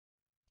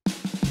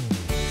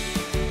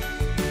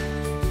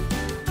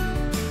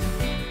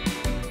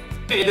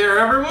Hey there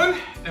everyone,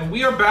 and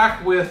we are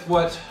back with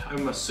what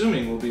I'm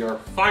assuming will be our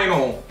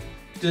final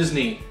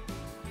Disney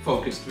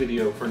focused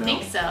video for now. I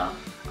think so.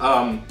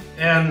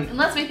 And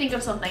unless we think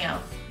of something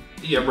else.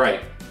 Yeah,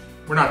 right.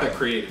 We're not that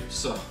creative,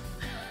 so.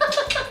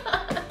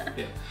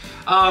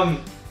 Yeah.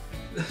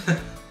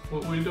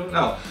 What were we doing?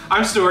 Oh,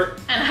 I'm Stuart.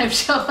 And I'm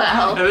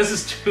Joelle. And this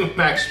is To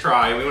Max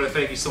Try. We want to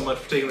thank you so much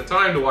for taking the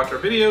time to watch our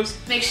videos.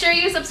 Make sure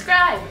you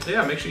subscribe.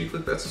 Yeah, make sure you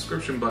click that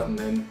subscription button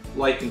and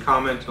like and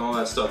comment and all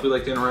that stuff. We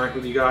like to interact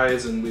with you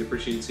guys and we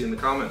appreciate seeing the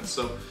comments.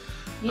 So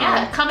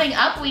yeah, coming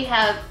up we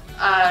have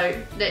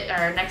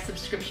our next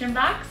subscription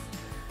box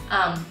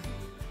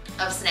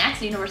of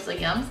snacks, Universal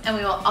Yums, and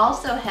we will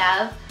also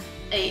have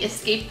a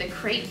Escape the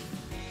Crate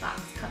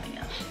box coming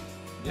up,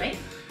 right?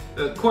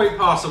 Quite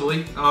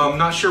possibly.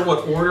 Not sure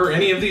what order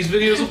any of these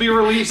videos will be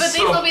released. But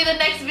these will be the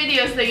next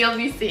videos that you'll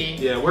be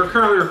seeing. Yeah, we're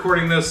currently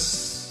recording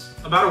this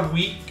about a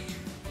week,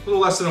 a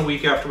little less than a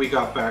week after we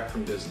got back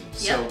from Disney.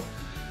 Yep.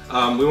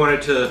 So we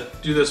wanted to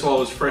do this while it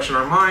was fresh in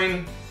our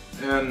mind,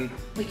 and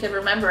we could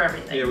remember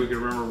everything. Yeah, we could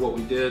remember what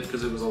we did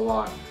because it was a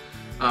lot.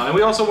 And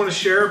we also want to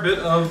share a bit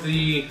of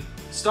the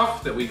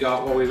stuff that we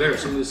got while we were there,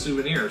 some of the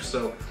souvenirs.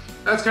 So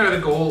that's kind of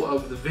the goal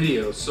of the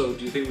video. So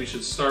do you think we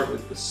should start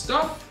with the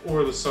stuff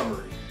or the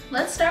summary?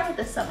 Let's start with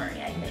the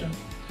summary, I think.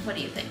 What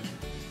do you think?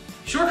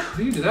 Sure,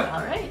 we can do that.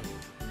 All right.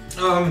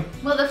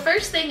 Well, the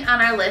first thing on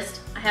our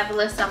list, I have a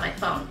list on my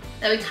phone,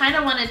 that we kind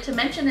of wanted to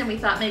mention and we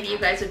thought maybe you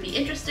guys would be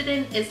interested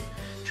in is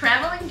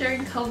traveling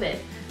during COVID.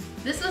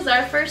 This was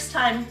our first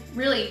time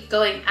really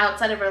going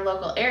outside of our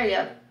local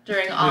area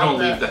during all the... We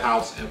don't leave the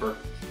house ever,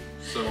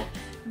 so...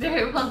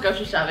 Very well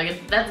grocery shopping,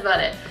 and that's about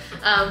it.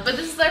 But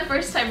this is our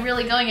first time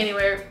really going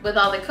anywhere with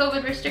all the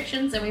COVID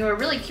restrictions, and we were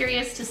really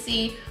curious to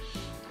see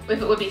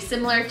if it would be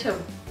similar to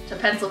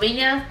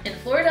Pennsylvania in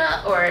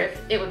Florida, or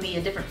if it would be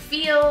a different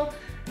feel,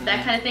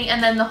 that kind of thing.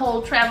 And then the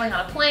whole traveling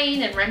on a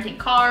plane and renting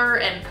car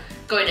and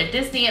going to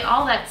Disney and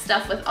all that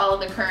stuff with all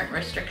of the current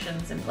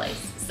restrictions in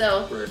place.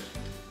 So, right.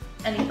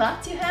 Any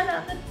thoughts you had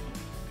on it?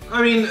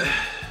 I mean,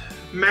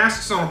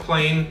 masks on a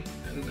plane,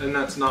 and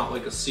that's not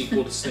like a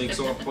sequel to Snakes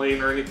on a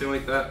Plane or anything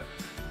like that,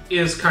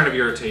 is kind of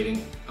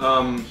irritating.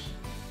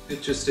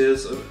 It just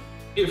is.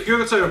 If you're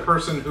the type of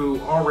person who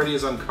already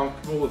is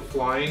uncomfortable with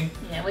flying,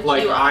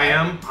 like I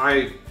am,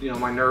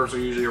 my nerves are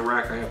usually a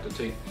wreck. I have to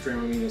take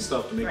Dramamine and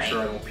stuff to make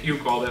sure I don't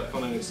puke, all that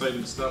fun and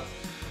exciting stuff.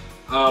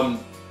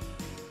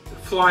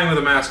 Flying with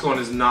a mask on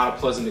is not a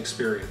pleasant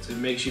experience. It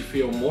makes you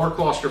feel more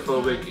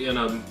claustrophobic in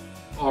an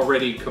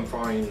already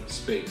confined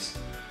space.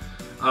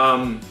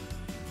 That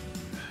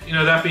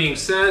being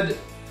said,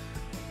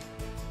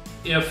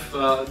 if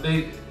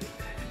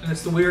and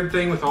it's the weird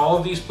thing with all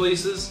of these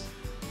places,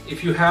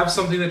 if you have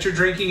something that you're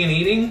drinking and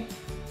eating,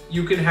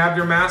 you can have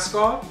your mask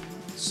off.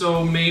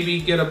 So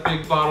maybe get a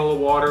big bottle of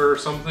water or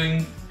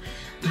something.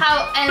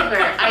 However,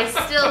 I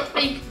still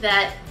think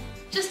that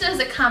just as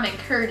a common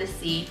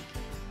courtesy,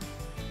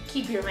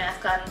 keep your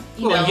mask on.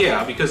 Well,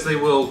 yeah, because they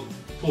will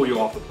pull you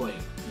off the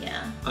plane.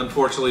 Yeah.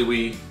 Unfortunately,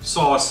 we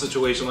saw a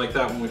situation like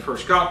that when we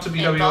first got to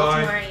BWI. In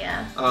Baltimore,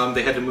 yeah.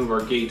 They had to move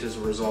our gate as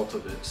a result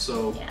of it.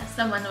 So yeah,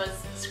 someone was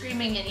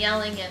screaming and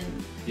yelling and...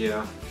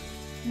 Yeah.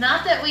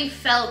 Not that we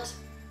felt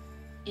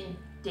in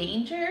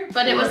danger,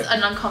 but it was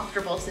an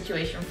uncomfortable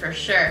situation for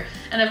sure.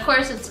 And of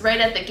course, it's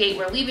right at the gate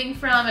we're leaving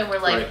from, and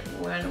we're like,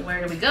 where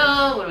do we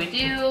go? What do we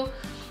do?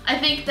 I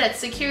think that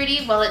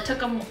security, while it took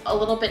them a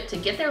little bit to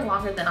get there,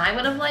 longer than I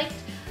would have liked,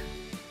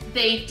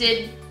 they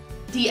did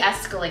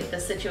de-escalate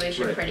the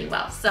situation pretty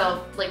well.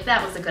 So,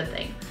 that was a good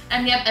thing.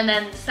 And yep, and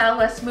then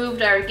Southwest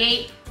moved our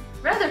gate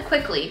rather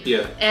quickly.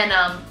 Yeah. And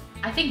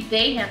I think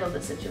they handled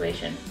the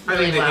situation really well. I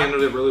think they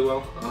handled it really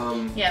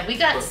well. Yeah, we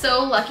got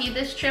so lucky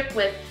this trip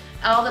with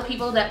all the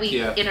people that we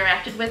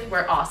interacted with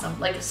were awesome.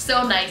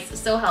 So nice,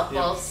 so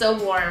helpful,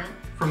 so warm.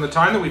 From the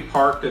time that we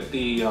parked at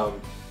the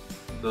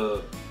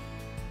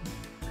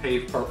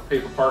pay for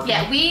parking.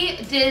 Yeah,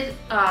 we did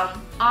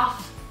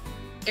off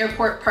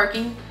airport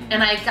parking,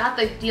 and I got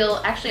the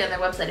deal actually on their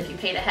website. If you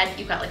paid ahead,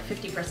 you got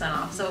 50%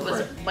 off, so it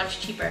was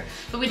much cheaper.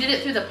 But we did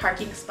it through the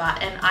parking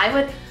spot, and I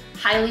would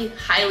highly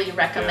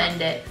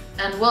recommend it.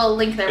 And we'll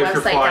link their website down below.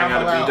 If you're flying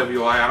out of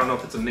BWI, I don't know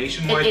if it's a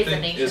nationwide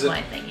thing. It is a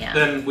nationwide thing, yeah.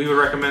 Then we would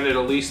recommend it,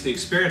 at least the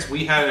experience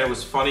we had, and it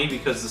was funny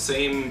because the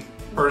same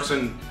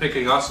person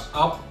picking us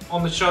up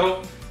on the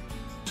shuttle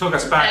took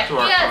us back to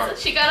our car. Yeah, so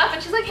she got up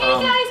and she's like, hey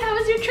guys, how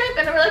was your trip?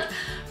 And we're like,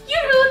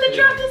 you're the one that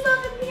dropped us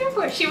off at the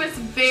airport. She was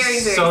very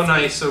so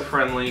nice, so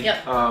friendly.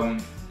 Yep.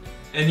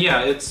 And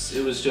yeah,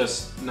 it was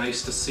just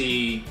nice to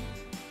see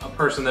a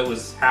person that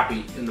was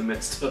happy in the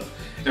midst of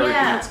everything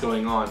that's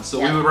going on. So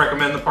we would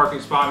recommend the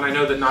parking spot, and I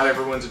know that not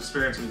everyone's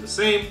experience will be the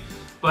same,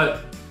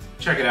 but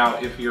check it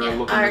out if you're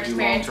looking to do long-term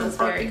parking. Our experience was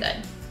very good.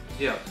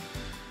 Yeah.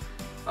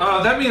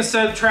 That being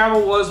said,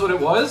 travel was what it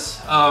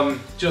was,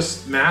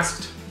 just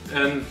masked,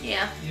 and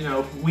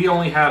we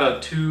only had a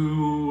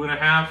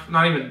 2.5,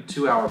 not even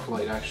 2-hour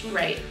flight actually.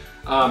 Right.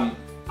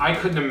 I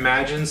couldn't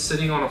imagine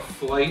sitting on a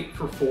flight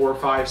for 4,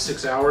 5,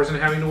 6 hours and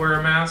having to wear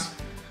a mask.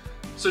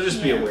 So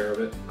just be aware of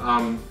it.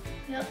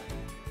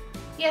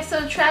 Yeah,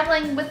 so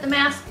traveling with the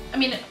mask, I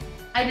mean,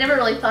 I never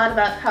really thought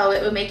about how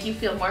it would make you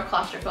feel more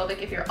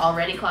claustrophobic if you're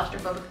already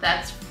claustrophobic.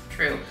 That's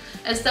true.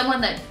 As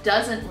someone that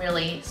doesn't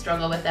really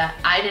struggle with that,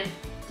 I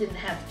didn't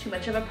have too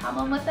much of a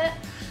problem with it.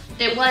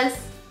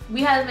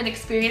 We haven't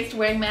experienced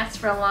wearing masks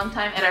for a long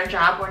time. At our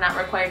job, we're not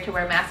required to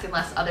wear masks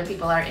unless other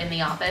people are in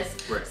the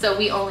office. Right. So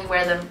we only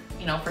wear them,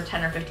 you know, for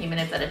 10 or 15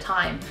 minutes at a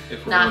time.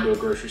 If we're going to a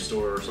grocery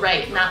store or something.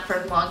 Right, not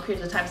for long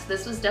periods of time. So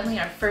this was definitely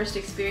our first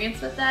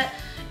experience with that.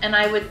 And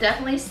I would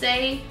definitely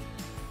say,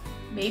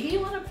 maybe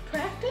you want to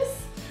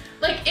practice?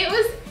 Like, it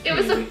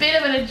was a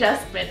bit of an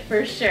adjustment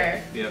for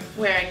sure,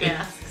 wearing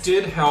masks. It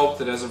did help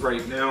that as of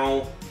right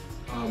now,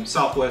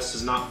 Southwest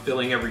is not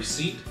filling every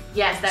seat.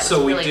 Yes, that was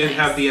so really we did nice.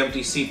 have the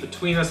empty seat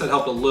between us. That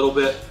helped a little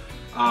bit,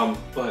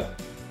 but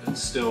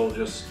it's still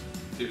just,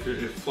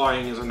 if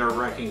flying is a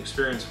nerve-wracking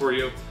experience for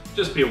you,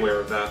 just be aware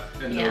of that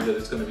and know that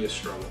it's going to be a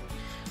struggle.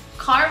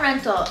 Car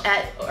rental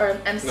at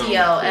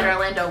MCO at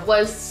Orlando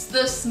was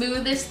the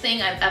smoothest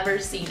thing I've ever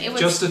seen. It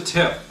was just a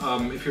tip,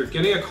 if you're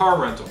getting a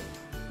car rental,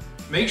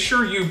 make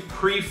sure you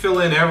pre-fill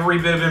in every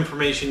bit of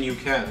information you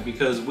can,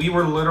 because we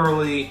were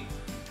literally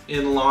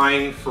in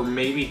line for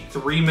maybe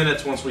 3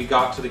 minutes once we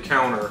got to the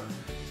counter.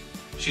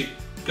 She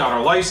got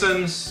our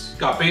license,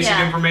 got basic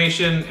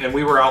information, and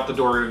we were out the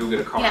door to go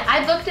get a car. Yeah,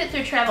 I booked it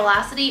through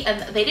Travelocity,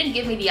 and they didn't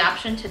give me the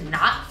option to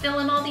not fill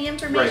in all the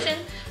information.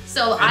 Right.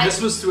 So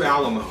this was through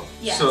Alamo.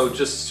 Yes. So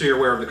just so you're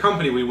aware of the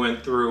company we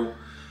went through.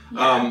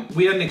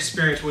 We had an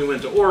experience when we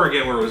went to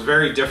Oregon where it was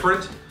very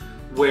different.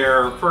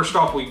 Where first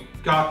off we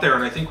got there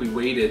and I think we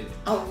waited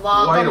the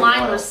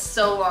line was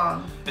so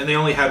long. And they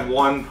only had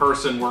one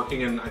person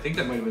working, and I think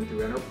that might have been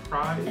through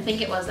Enterprise. I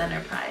think it was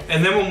Enterprise.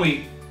 And then when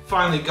we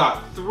finally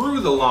got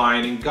through the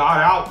line and got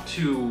out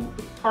to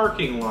the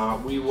parking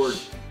lot, we were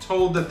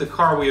told that the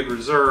car we had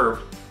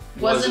reserved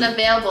wasn't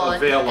available.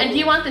 And do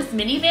you want this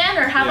minivan,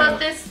 or how about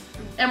this?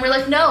 And we're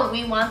like, no,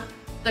 we want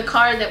the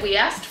car that we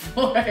asked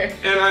for.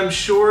 And I'm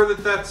sure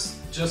that that's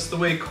just the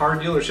way car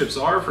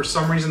dealerships are. For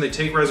some reason they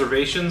take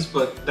reservations,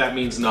 but that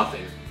means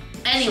nothing.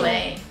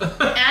 Anyway,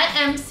 at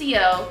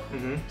MCO,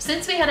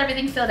 since we had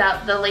everything filled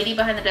out, the lady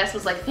behind the desk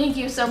was like, thank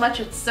you so much,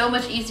 it's so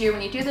much easier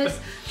when you do this.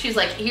 She's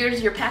like,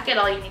 here's your packet,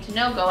 all you need to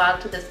know, go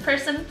out to this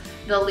person,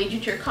 they'll lead you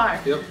to your car.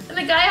 Yep. And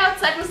the guy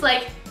outside was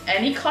like,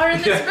 any car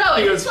in this row.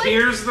 He goes, like,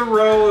 here's the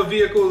row of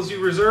vehicles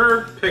you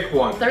reserved, pick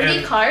one.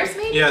 30 cars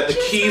maybe? Yeah, the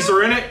keys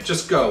are in it,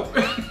 just go.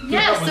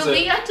 Yeah, so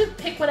we had to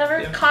pick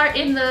whatever car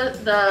in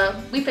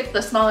we picked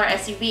the smaller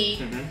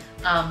SUV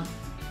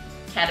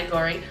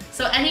category.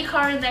 So any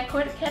car in that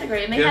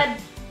category, and they had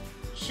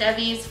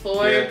Chevys,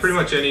 Fords. Yeah, pretty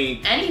much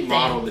anything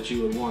model that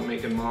you would want,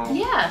 make and model.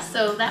 Yeah,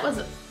 so that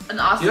was an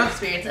awesome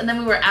experience. And then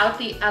we were out of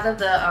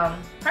the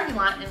parking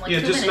lot in like 2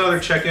 minutes. Just another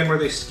check-in where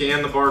they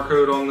scan the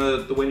barcode on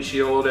the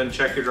windshield and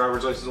check your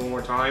driver's license one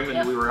more time,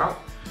 and we were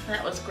out.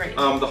 That was great.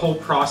 The whole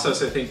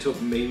process I think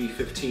took maybe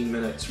 15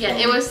 minutes. Yeah,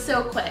 it was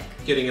so quick.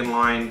 Getting in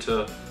line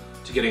to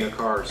getting a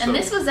car. And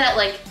this was at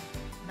like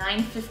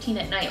 9:15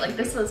 at night. Like,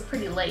 this was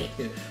pretty late.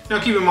 Yeah.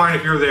 Now keep in mind,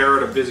 if you're there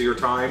at a busier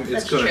time,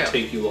 it's going to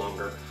take you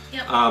longer.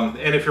 Yep.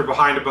 And if you're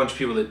behind a bunch of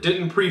people that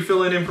didn't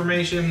pre-fill in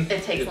information,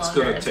 it's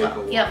going to take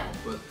a while. Yep.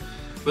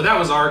 But that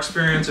was our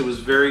experience. It was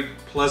very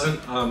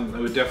pleasant. I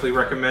would definitely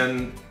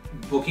recommend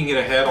booking it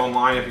ahead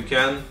online if you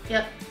can.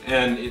 Yep.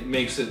 And it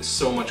makes it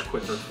so much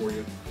quicker for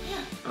you.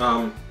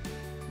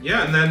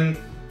 Yeah. And then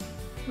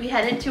we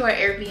headed to our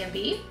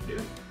Airbnb. Yeah.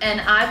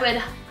 And I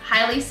would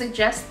highly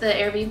suggest the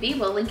Airbnb.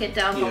 We'll link it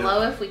down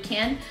below if we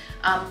can.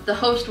 The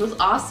host was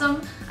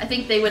awesome. I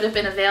think they would have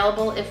been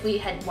available if we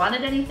had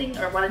wanted anything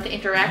or wanted to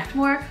interact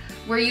more.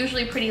 We're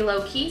usually pretty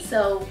low key,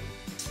 so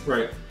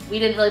we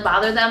didn't really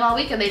bother them all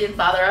week, and they didn't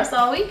bother us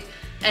all week,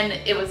 and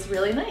it was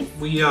really nice.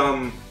 We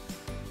I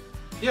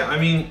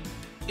mean,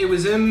 it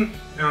was in,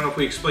 I don't know if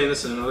we explained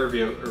this in another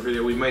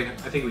video, we might,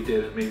 I think we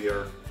did at maybe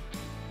our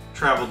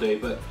travel day,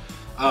 but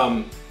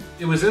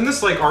it was in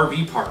this like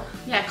RV park.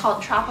 Yeah,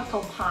 called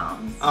Tropical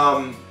Palms.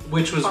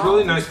 Which was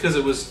really nice because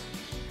it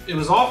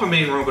was off a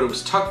main road, but it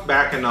was tucked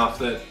back enough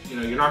that, you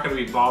know, you're not going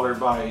to be bothered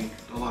by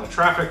a lot of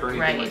traffic or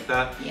anything like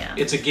that. Yeah.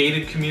 It's a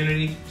gated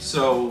community,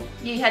 so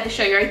you had to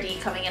show your ID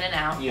coming in and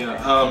out.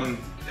 Yeah.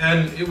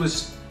 And it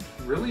was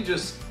really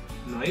just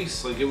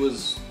nice. Like, it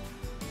was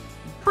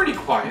pretty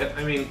quiet.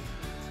 I mean,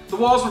 the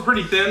walls were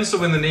pretty thin, so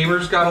when the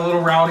neighbors got a little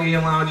rowdy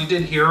and loud, you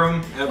did hear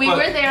them. We were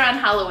there on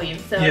Halloween,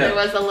 so there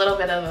was a little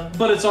bit of a...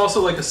 But it's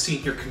also like a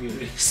senior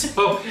community,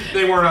 so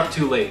they weren't up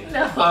too late.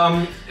 No.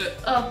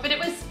 But it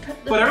was...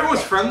 But everyone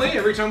was friendly.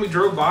 Every time we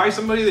drove by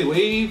somebody, they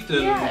waved.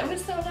 And yeah, it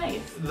was so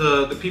nice.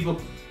 The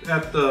people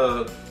at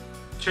the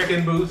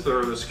check-in booth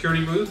or the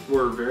security booth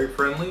were very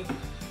friendly.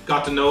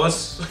 Got to know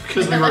us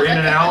because we were in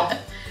and out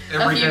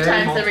every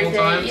day, multiple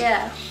times.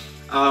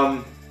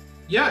 Yeah.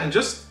 Yeah, and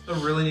just a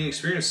really neat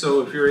experience.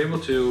 So if you're able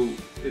to,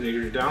 if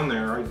you're down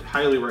there, I'd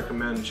highly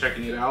recommend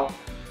checking it out.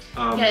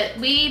 Yeah,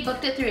 we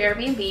booked it through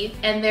Airbnb,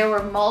 and there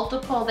were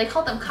multiple, they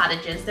called them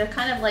cottages. They're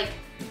kind of like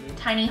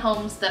tiny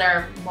homes that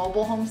are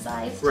mobile home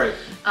sized. Right.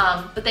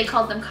 But they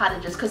called them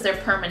cottages because they're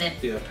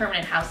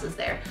permanent houses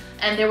there.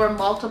 And there were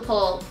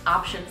multiple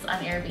options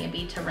on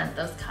Airbnb to rent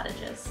those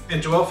cottages.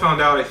 And Joelle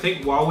found out, I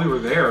think, while we were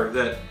there,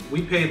 that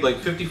we paid like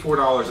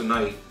 $54 a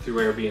night through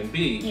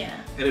Airbnb. Yeah.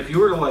 And if you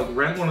were to like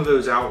rent one of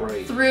those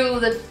outright through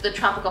the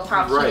tropical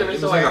palm to the resort,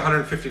 it was like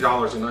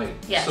 $150 a night.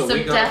 Yeah. So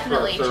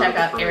definitely check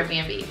out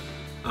Airbnb.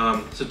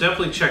 So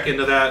definitely check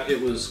into that.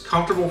 It was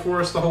comfortable for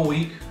us the whole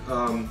week.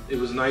 It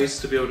was nice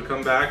to be able to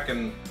come back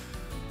and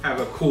have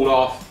a cooled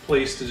off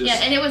place to just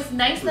and it was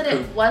nice that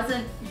it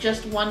wasn't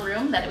just one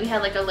room, that we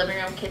had like a living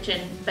room,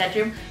 kitchen,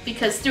 bedroom,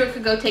 because Stuart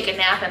could go take a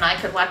nap and I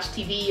could watch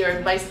TV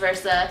or vice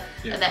versa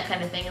and that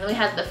kind of thing. And then we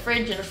had the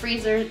fridge and a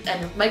freezer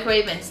and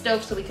microwave and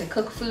stove so we could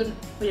cook food.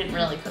 We didn't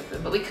really cook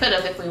food, but we could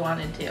have if we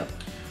wanted to.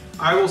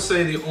 I will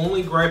say the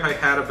only gripe I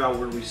had about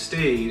where we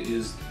stayed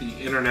is the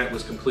internet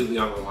was completely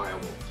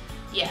unreliable.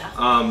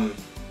 Yeah.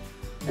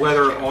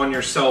 Whether on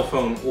your cell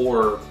phone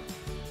or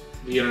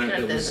the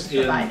internet that was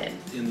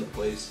in the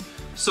place.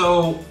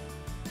 So,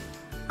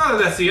 not that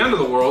that's the end of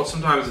the world.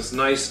 Sometimes it's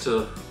nice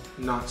to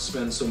not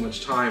spend so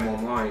much time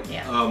online.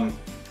 Yeah.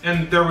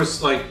 And there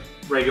was like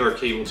regular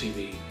cable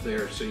TV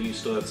there, so you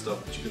still had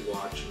stuff that you could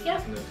watch and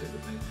that type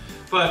of thing.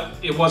 But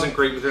it wasn't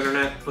great with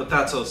internet, but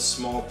that's a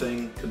small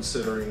thing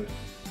considering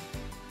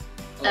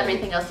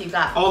everything else you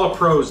got. All the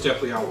pros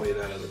definitely outweigh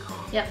that as a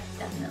con. Yep,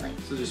 definitely.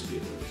 So just be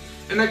aware.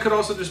 And that could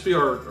also just be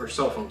our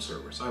cell phone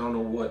service. I don't know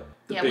what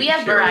the big we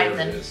have carrier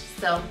Verizon, is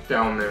so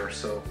down there,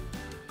 so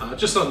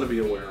just something to be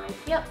aware of.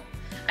 Yep.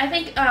 I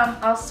think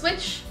I'll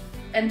switch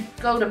and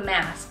go to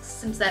masks,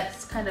 since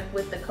that's kind of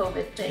with the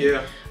COVID thing.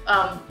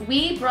 Yeah.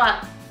 We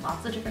brought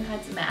lots of different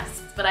kinds of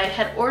masks, but I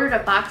had ordered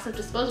a box of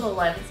disposable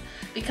ones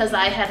because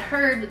I had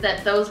heard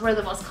that those were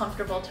the most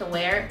comfortable to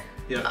wear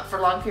for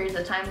long periods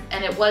of time,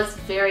 and it was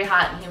very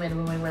hot and humid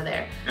when we were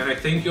there. And I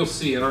think you'll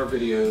see in our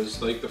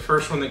videos, like the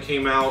first one that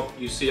came out,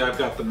 you see I've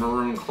got the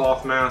maroon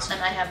cloth mask.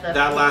 And I have the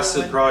that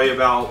lasted probably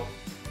about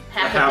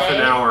half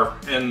an hour,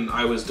 and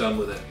I was done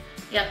with it.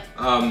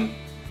 Yep.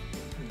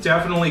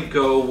 Definitely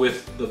go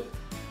with the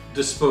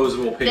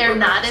disposable paper They're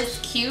not masks.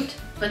 as cute,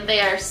 but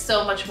they are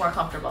so much more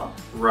comfortable.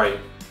 Right.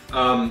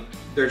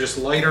 They're just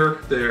lighter.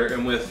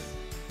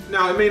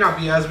 Now, it may not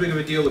be as big of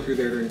a deal if you're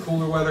there during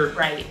cooler weather.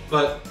 Right.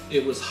 But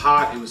it was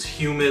hot, it was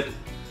humid.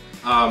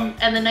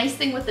 And the nice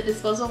thing with the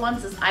disposable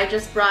ones is I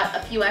just brought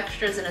a few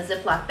extras in a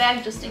Ziploc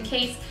bag just in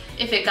case.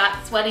 If it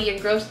got sweaty and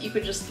gross, you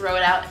could just throw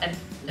it out and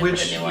which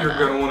put a new one you're on.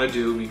 going to want to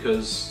do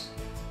because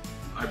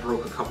I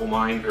broke a couple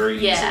mine very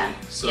easily.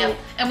 So. Yep.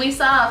 And we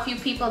saw a few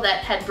people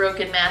that had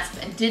broken masks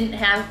and didn't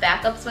have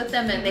backups with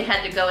them, and they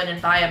had to go in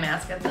and buy a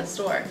mask at the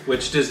store.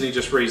 Which Disney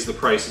just raised the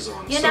prices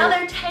on. Yeah, so now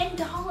they're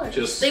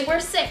 $10. They were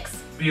 $6.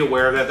 Be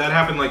aware of that. That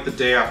happened like the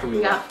day after we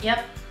left.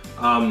 Yep.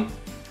 I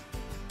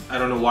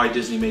don't know why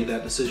Disney made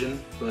that decision,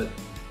 but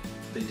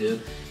they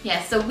did.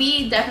 Yeah, so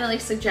we definitely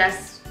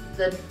suggest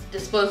the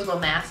disposable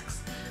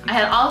masks. I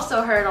had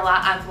also heard a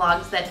lot on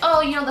vlogs that,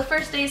 oh, you know, the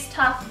first day's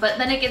tough, but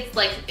then it gets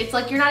like, it's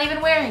like you're not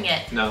even wearing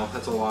it. No,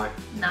 that's a lie.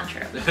 Not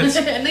true.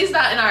 At least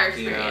not in our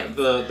experience.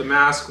 Yeah, the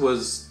mask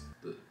was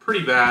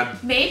pretty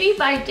bad. Maybe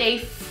by day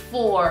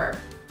 4,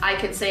 I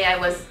could say I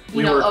was,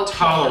 we were okay.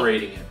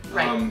 tolerating it.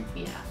 Right,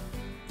 yeah.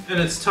 And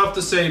it's tough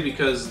to say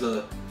because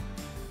the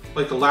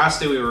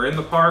last day we were in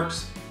the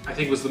parks, I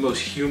think was the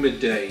most humid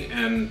day,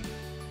 and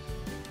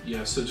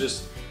yeah, so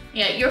just...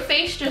 Yeah, your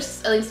face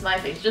just, at least my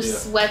face,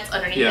 just sweats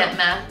underneath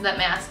that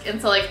mask. And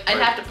so like, I'd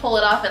have to pull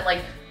it off and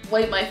like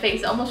wipe my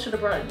face. I almost should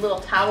have brought a little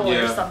towel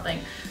or something.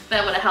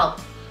 That would have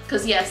helped.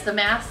 Because yes, the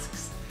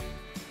masks,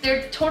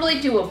 they're totally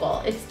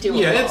doable. It's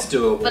doable. Yeah, it's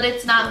doable. But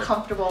it's not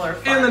comfortable or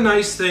fun. And the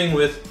nice thing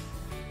with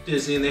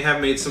Disney, and they have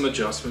made some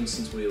adjustments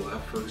since we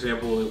left. For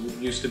example, it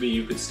used to be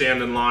you could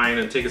stand in line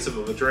and take a sip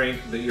of a drink,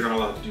 that you're not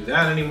allowed to do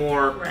that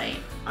anymore. Right.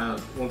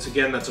 Once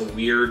again, that's a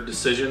weird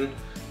decision,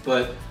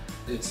 but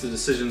it's the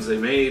decisions they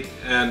made.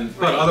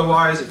 But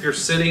otherwise, if you're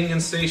sitting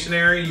in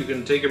stationary, you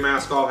can take your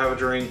mask off, have a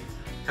drink,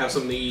 have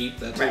something to eat,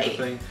 that type of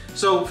thing.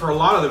 So for a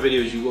lot of the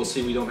videos, you will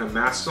see we don't have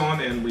masks on,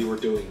 and we were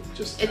doing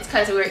just It's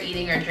because we were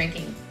eating or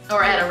drinking,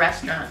 or at a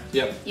restaurant.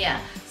 Yep. Yeah.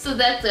 So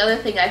that's the other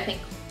thing I think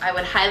I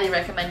would highly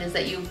recommend is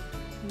that you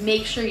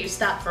make sure you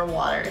stop for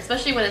water,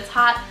 especially when it's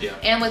hot.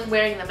 And with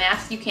wearing the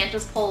mask, you can't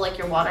just pull like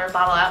your water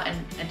bottle out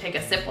and take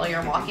a sip while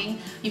you're walking.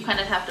 You kind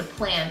of have to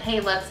plan, hey,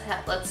 let's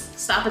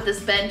stop at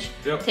this bench,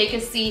 take a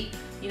seat,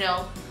 you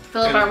know,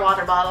 fill up our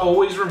water bottle.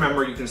 Always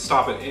remember, you can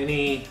stop at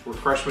any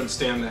refreshment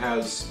stand that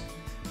has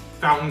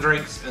fountain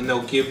drinks, and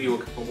they'll give you a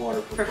cup of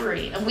water for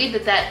free. And we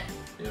did that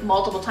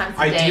multiple times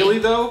a day. Ideally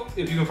though,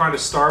 if you can find a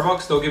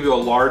Starbucks, they'll give you a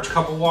large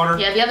cup of water.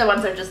 Yeah, the other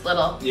ones are just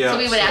little. Yeah, so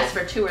we would ask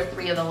for 2 or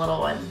 3 of the little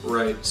ones.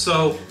 Right.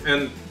 So,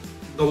 and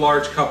the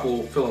large cup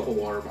will fill up a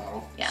water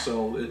bottle. Yeah.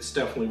 So it's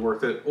definitely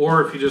worth it.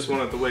 Or if you just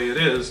want it the way it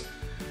is,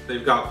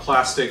 they've got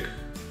plastic,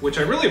 which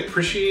I really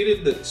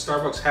appreciated that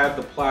Starbucks had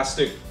the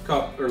plastic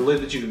cup or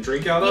lid that you can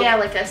drink out of. Yeah,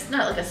 like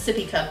not like a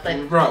sippy cup,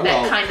 but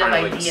that kind of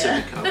like idea.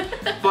 A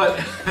sippy cup. But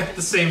at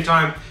the same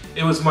time,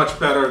 it was much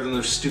better than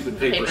those stupid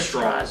paper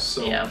straws.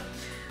 So. Yeah.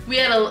 We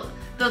had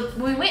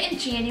when we went in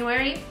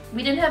January,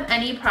 we didn't have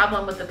any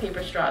problem with the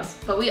paper straws,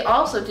 but we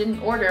also didn't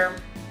order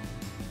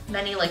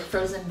many like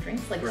frozen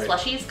drinks, like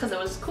slushies, because it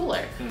was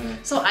cooler.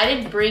 So I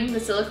didn't bring the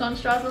silicone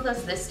straws with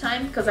us this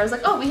time because I was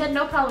like, oh, we had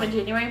no problem in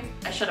January.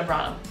 I should have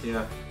brought them.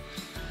 Yeah.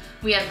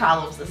 We had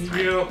problems this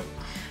time. Yep.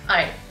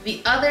 Alright,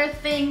 the other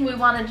thing we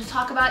wanted to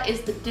talk about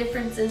is the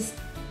differences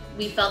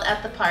we felt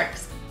at the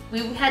parks. We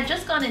had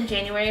just gone in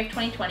January of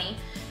 2020,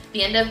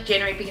 the end of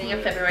January, beginning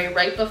of February,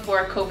 right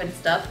before COVID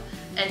stuff.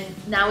 And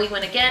now we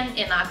went again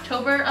in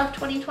October of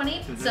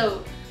 2020.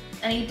 So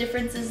any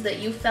differences that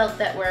you felt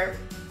that were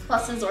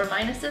pluses or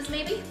minuses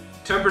maybe?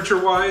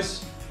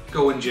 Temperature-wise,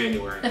 go in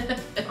January.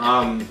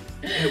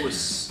 It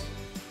was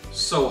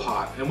so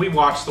hot. And we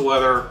watched the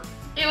weather.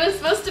 It was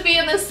supposed to be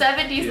in the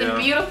 70s and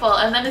beautiful,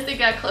 and then as it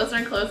got closer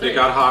and closer, it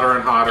got hotter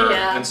and hotter.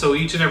 And so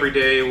each and every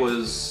day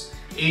was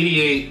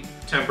 88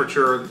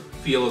 temperature,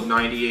 feel of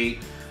 98.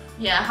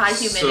 Yeah, high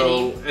humidity.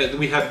 So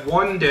we had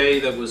one day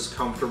that was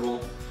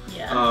comfortable.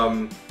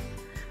 Yeah.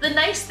 The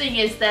nice thing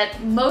is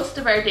that most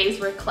of our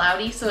days were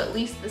cloudy, so at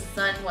least the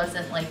sun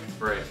wasn't like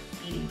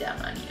beating down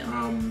on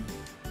you.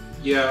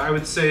 Yeah, I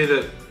would say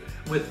that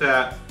with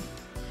that.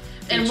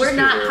 And we're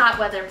not hot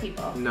weather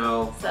people.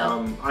 No.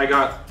 So I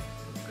got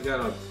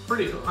a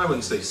pretty, I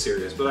wouldn't say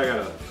serious, but I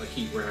got a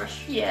heat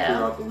rash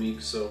throughout the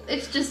week. So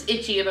it's just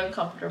itchy and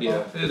uncomfortable.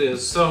 Yeah, it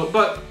is. So,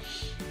 but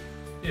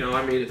you know,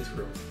 I made it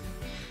through.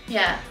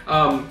 Yeah.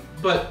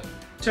 But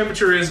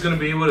temperature is going to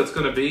be what it's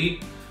going to be.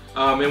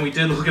 And we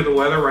did look at the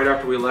weather right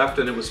after we left,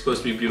 and it was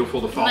supposed to be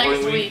beautiful the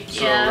following week.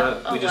 So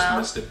that, we just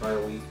missed it by a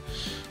week.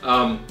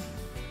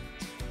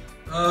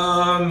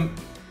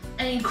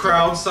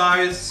 Crowd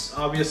size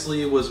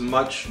obviously was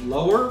much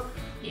lower.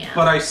 Yeah.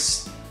 But I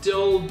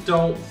still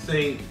don't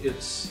think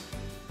it's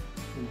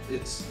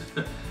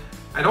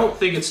I don't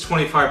think it's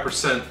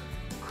 25%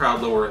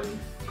 crowd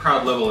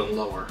level and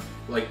lower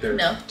like they're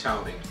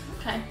touting.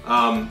 Okay.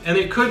 And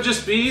it could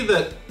just be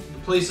that the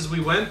places we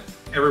went,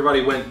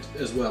 everybody went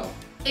as well.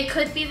 It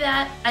could be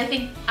that. I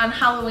think on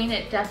Halloween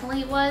it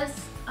definitely was.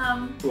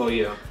 Well,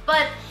 yeah.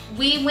 But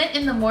we went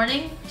in the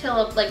morning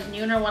till like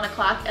noon or 1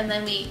 o'clock, and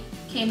then we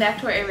came back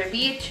to our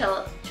Airbnb,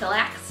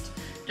 chillaxed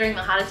during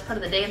the hottest part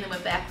of the day, and then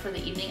went back for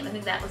the evening. And I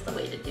think that was the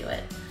way to do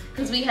it,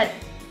 because we had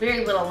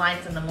very little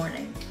lines in the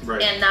morning,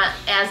 and not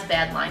as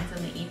bad lines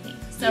in the evening.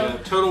 So yeah,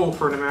 total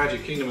for the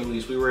Magic Kingdom at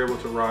least, we were able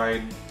to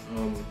ride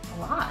a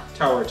lot.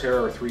 Tower of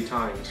Terror 3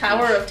 times.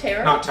 Tower of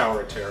Terror? Not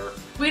Tower of Terror.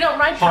 We don't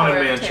ride Tower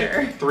of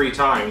Terror. 3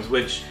 times,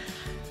 which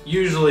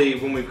usually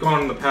when we've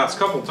gone in the past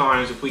couple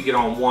times, if we get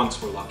on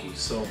once, we're lucky.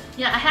 So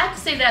yeah, I have to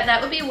say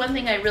that would be one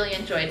thing I really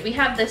enjoyed. We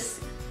have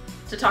this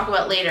to talk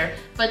about later,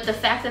 but the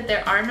fact that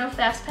there are no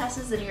fast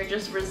passes and you're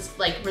just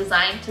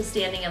resigned to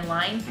standing in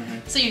line,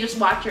 so you just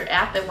watch your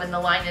app, and when the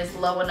line is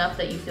low enough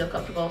that you feel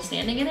comfortable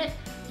standing in it,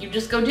 you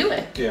just go do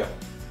it. Yeah.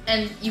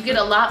 And you get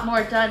a lot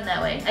more done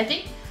that way. I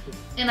think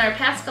in our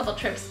past couple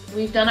trips,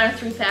 we've done our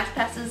 3 fast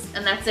passes,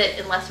 and that's it,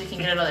 unless we can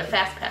get another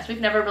fast pass. We've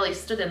never really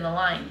stood in the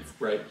lines.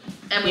 Right.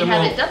 And we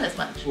haven't done this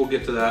much. We'll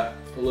get to that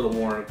a little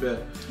more in a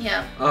bit.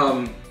 Yeah.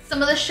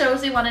 Some of the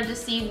shows we wanted to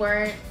see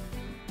weren't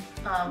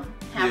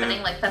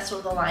happening, like Festival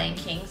of the Lion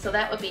King, so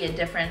that would be a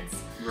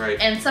difference. Right.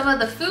 And some of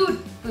the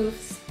food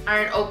booths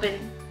aren't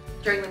open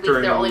during the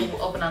week, they're only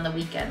open on the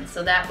weekends,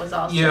 so that was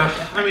also a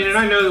difference. I mean, and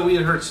I know that we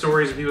had heard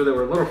stories of people that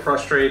were a little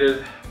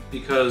frustrated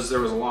because there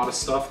was a lot of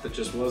stuff that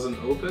just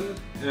wasn't open,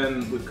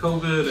 and with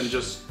COVID and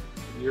just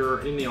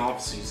you're in the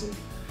off season,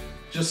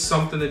 just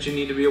something that you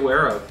need to be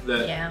aware of,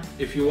 that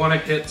if you want to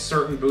hit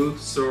certain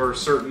booths or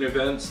certain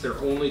events, they're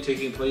only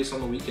taking place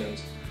on the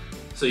weekends.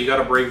 So you got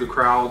to brave the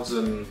crowds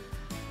and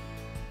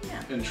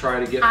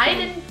try to get I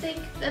didn't think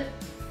that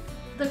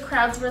the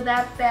crowds were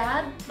that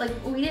bad. Like,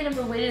 we didn't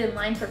ever waited in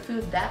line for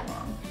food that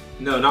long.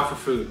 No, not for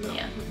food, no.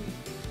 Yeah.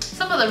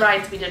 Some of the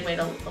rides we did wait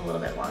a little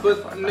bit longer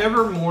for. But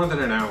never more than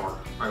an hour,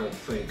 I don't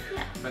think.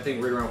 Yeah. I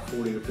think right around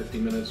 40 to 50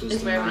 minutes was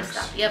the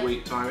max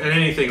wait time. And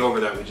anything over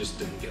that, we just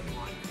didn't get in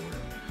line for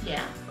it.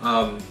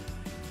 Yeah.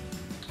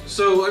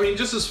 So, I mean,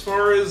 just as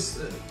far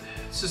as,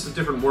 it's just a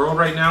different world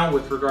right now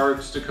with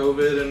regards to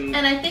COVID and...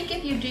 And I think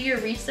if you do your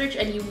research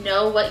and you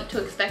know what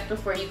to expect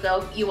before you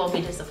go, you won't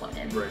be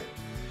disappointed. Right.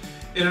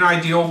 In an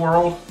ideal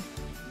world,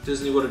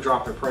 Disney would have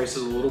dropped their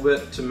prices a little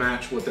bit to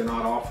match what they're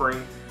not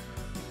offering.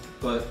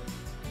 But,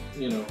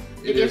 you know,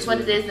 it is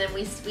what it is, and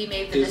we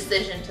made the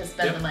decision to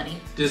spend the money.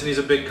 Disney's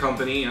a big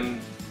company,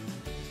 and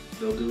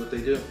they'll do what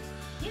they do.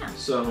 Yeah.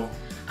 So.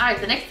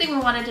 Alright, the next thing we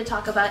wanted to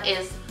talk about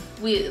is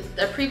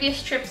the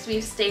previous trips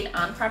we've stayed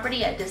on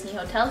property at Disney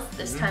hotels.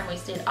 This time we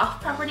stayed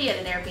off property at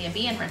an Airbnb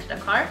and rented a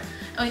car.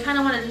 And we kind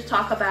of wanted to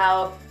talk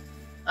about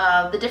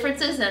the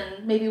differences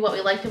and maybe what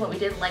we liked and what we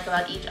didn't like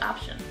about each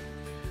option.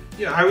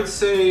 Yeah, I would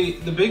say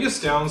the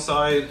biggest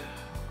downside,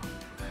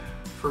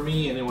 for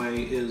me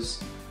anyway,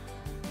 is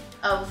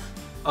of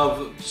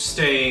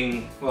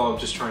staying, well, I'm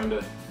just trying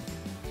to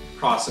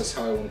process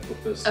how I want to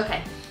put this.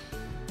 Okay.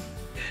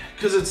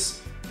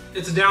 Because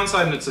it's a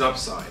downside and it's an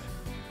upside.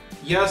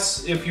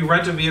 Yes, if you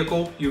rent a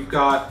vehicle, you've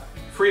got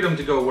freedom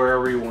to go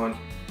wherever you want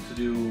to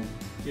do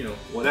you know,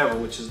 whatever,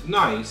 which is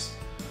nice.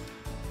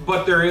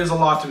 But there is a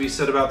lot to be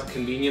said about the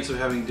convenience of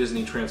having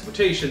Disney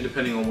transportation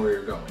depending on where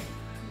you're going.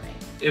 Right.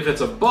 If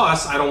it's a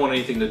bus, I don't want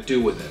anything to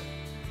do with it.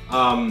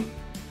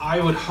 I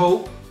would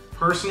hope,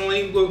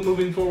 personally,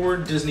 moving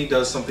forward, Disney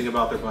does something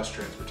about their bus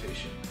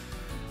transportation.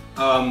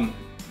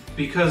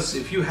 Because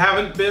if you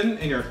haven't been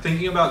and you're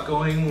thinking about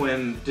going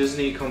when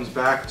Disney comes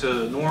back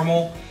to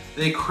normal,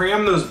 they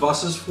cram those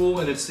buses full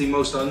and it's the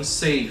most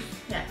unsafe.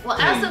 Yeah, well,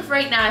 as of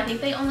right now, I think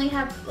they only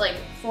have like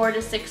 4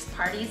 to 6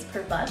 parties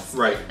per bus.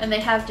 Right. And they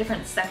have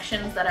different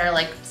sections that are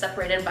like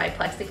separated by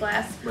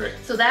plexiglass. Right.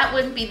 So that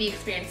wouldn't be the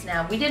experience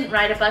now. We didn't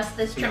ride a bus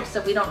this trip,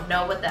 so we don't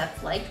know what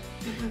that's like.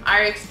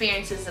 Our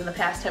experiences in the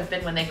past have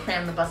been when they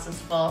cram the buses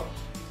full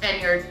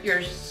and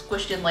you're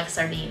squished in like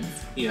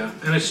sardines. Yeah,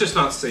 and it's just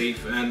not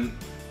safe, and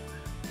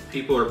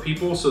people are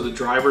people, so the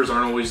drivers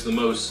aren't always the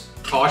most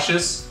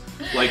cautious.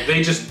 Like,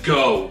 they just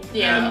go.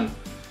 Yeah. And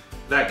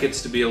that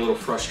gets to be a little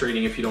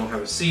frustrating if you don't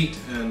have a seat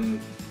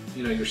and,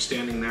 you know, you're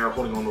standing there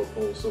holding onto a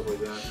pole, stuff like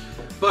that.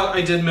 But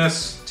I did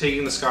miss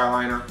taking the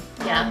Skyliner.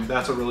 Yeah.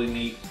 That's a really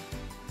neat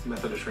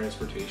method of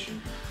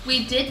transportation.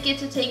 We did get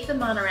to take the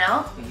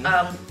monorail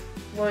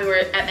when we were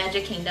at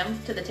Magic Kingdom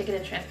to the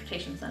Ticketed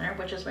Transportation Center,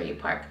 which is where you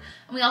park.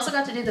 And we also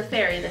got to do the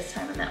ferry this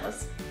time, and that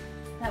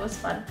was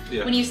fun.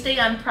 Yeah. When you stay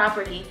on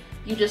property,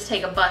 you just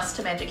take a bus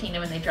to Magic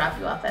Kingdom and they drop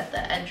you off at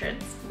the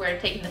entrance, where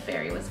taking the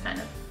ferry was kind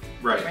of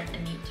different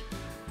and neat.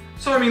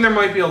 So, I mean, there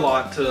might be a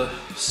lot to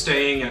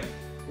staying at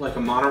like a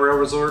monorail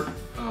resort.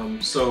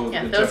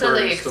 Yeah, those are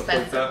the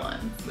expensive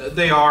ones.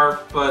 They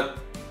are, but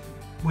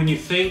when you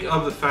think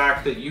of the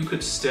fact that you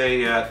could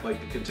stay at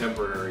like the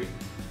Contemporary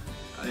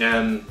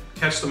and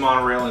catch the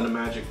monorail into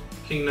Magic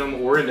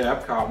Kingdom or into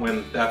Epcot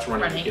when that's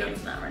running again.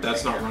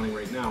 That's not running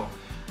right now.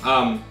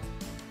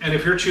 And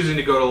if you're choosing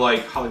to go to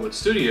like Hollywood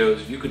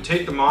Studios, you could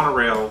take the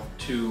monorail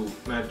to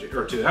Magic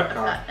or to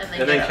Epcot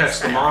and then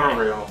catch the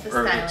monorail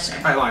or the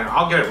Skyliner.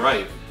 I'll get it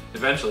right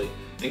eventually,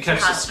 and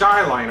catch the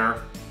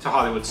Skyliner to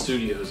Hollywood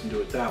Studios and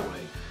do it that way.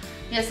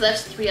 Yeah, so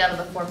that's 3 out of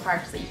the 4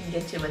 parks that you can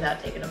get to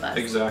without taking a bus.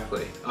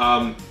 Exactly.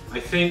 I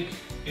think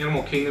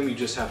Animal Kingdom, you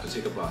just have to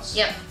take a bus.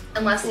 Yep.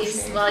 Unless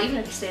you, well, even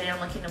if you stay at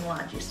Animal Kingdom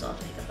Lodge, you still have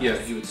to take a bus.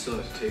 Yeah, you would still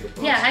have to take a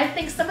bus. Yeah, I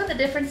think some of the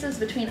differences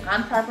between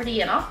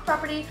on-property and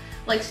off-property,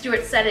 like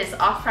Stuart said, is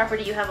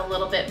off-property you have a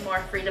little bit more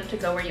freedom to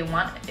go where you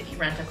want if you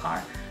rent a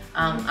car.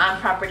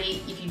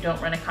 On-property, if you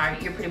don't rent a car,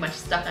 you're pretty much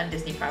stuck on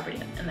Disney property,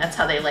 and that's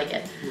how they like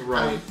it.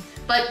 Right.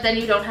 But then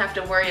you don't have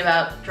to worry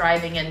about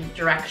driving and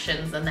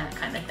directions and that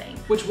kind of thing.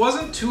 Which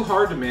wasn't too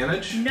hard to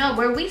manage. No,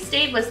 where we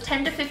stayed was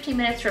 10 to 15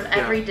 minutes from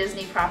every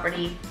Disney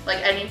property,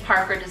 like any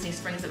park or Disney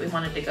Springs that we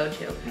wanted to go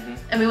to.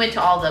 And we went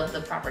to all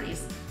the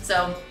properties.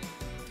 So,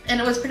 and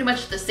it was pretty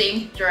much the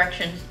same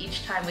direction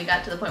each time we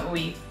got to the point where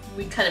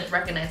we kind of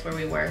recognized where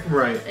we were.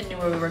 Right. And knew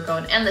where we were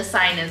going. And the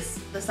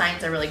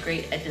signs are really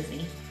great at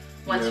Disney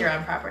once you're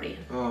on property.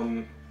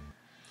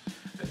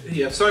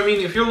 Yeah, so I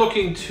mean, if you're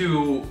looking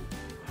to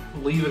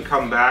leave and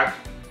come back,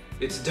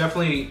 it's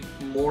definitely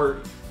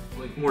more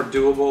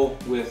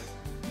doable with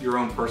your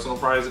own personal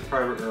private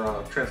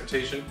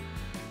transportation,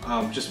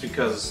 just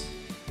because,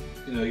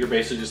 you know, you're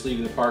basically just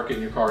leaving the park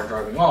in your car and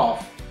driving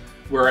off.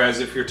 Whereas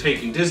if you're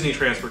taking Disney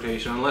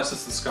transportation, unless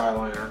it's the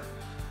Skyliner,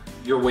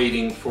 you're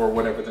waiting for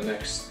whatever the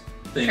next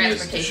thing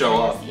is to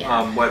show up.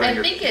 Yeah.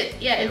 I think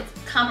it's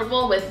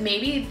comparable with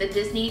maybe the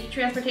Disney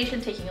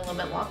transportation taking a little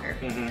bit longer.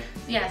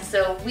 Yeah,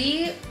 so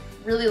we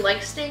really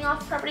liked staying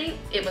off property.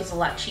 It was a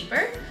lot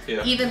cheaper.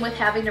 Yeah. Even with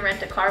having to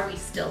rent a car, we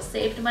still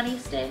saved money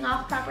staying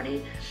off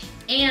property.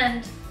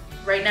 And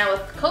right now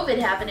with COVID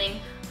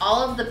happening,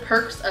 all of the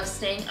perks of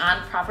staying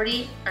on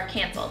property are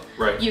canceled.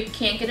 Right. You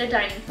can't get a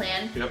dining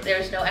plan. Yep.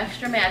 There's no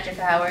extra magic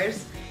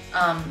hours.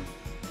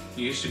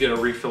 You used to get a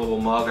refillable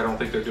mug. I don't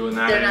think they're doing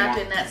that anymore. They're not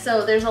doing that.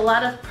 So there's a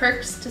lot of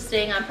perks to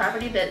staying on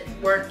property that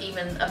weren't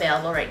even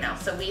available right now.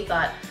 So we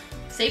thought,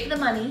 save the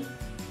money.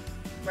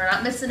 We're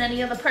not missing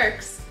any of the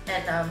perks.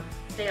 And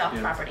stay off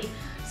property.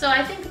 So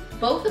I think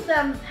both of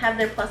them have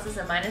their pluses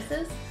and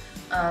minuses.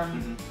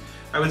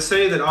 I would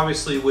say that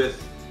obviously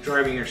with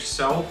driving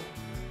yourself,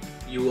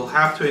 you will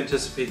have to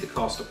anticipate the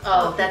cost of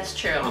parking. Oh, that's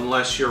true.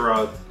 Unless you're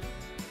a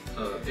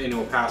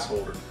annual pass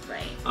holder.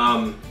 Right.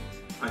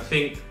 I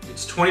think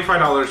it's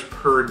 $25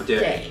 per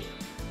day.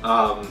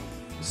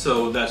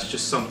 So that's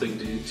just something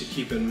to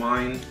keep in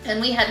mind.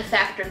 And we had to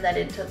factor that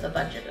into the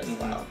budget as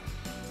well.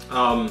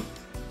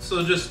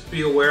 So just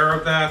be aware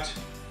of that.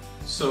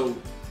 So,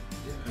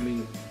 I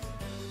mean,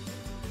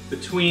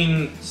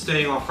 between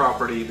staying off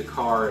property, the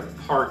car, and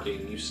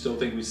parking, you still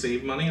think we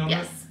save money on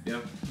that?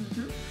 Yes.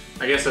 Yeah.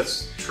 I guess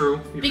that's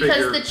true.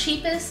 Because the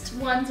cheapest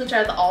ones, which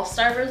are the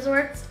all-star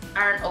resorts,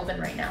 aren't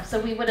open right now. So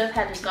we would have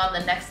had to gone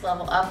the next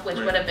level up, which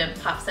would have been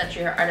Pop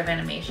Century or Art of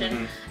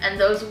Animation. And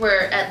those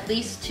were at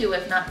least 2,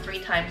 if not 3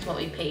 times what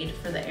we paid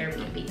for the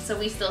Airbnb. So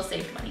we still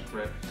saved money.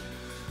 Right.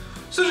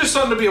 So just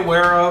something to be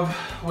aware of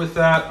with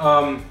that.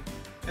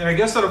 And I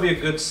guess that'll be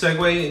a good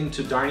segue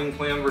into dining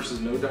plan versus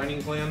no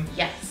dining plan.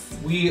 Yes.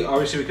 We,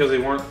 obviously because they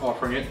weren't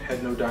offering it,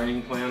 had no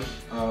dining plan.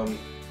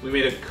 We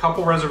made a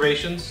couple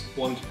reservations,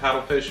 one to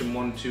Paddlefish and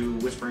one to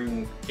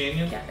Whispering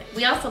Canyon. Cafe.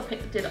 We also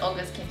did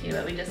Olga's Canteen,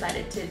 but we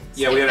decided to.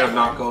 Yeah, we ended up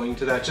not going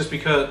to that just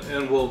because,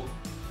 and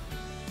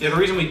yeah, the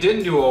reason we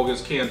didn't do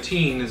Olga's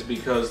Canteen is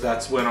because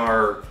that's when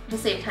the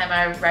same time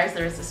our Rise of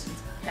the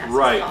Resistance pass.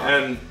 Right,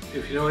 and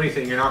if you know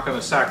anything, you're not going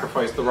to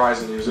sacrifice the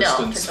Rise of the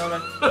Resistance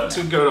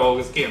to go to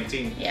Olga's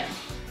Canteen. Yeah.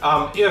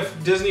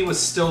 If Disney was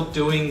still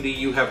doing the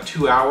you have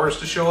 2 hours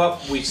to show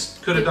up, we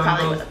could have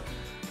done both.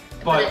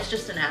 But it's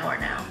just an hour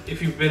now.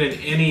 If you've been in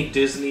any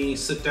Disney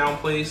sit-down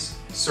place,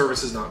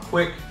 service is not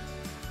quick.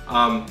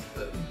 The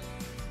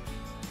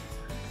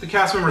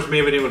cast members may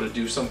have been able to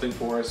do something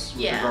for us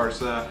with regards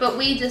to that. But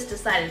we just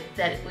decided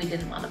that we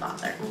didn't want to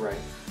bother.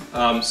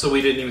 Right. So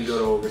we didn't even go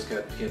to Olga's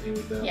Canteen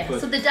with them. Yeah,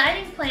 so the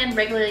dining plan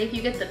regularly, if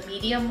you get the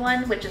medium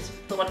one, which is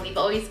the one we've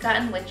always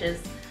gotten, which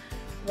is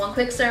 1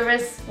 quick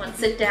service, 1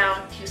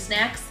 sit-down, 2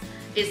 snacks,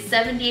 is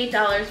 $78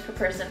 per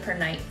person per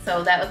night.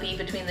 So that would be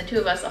between the two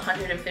of us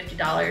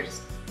 $150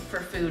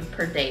 for food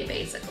per day,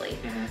 basically.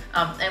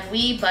 Mm-hmm. And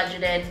we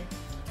budgeted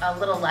a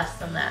little less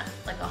than that,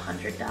 like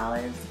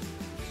 $100.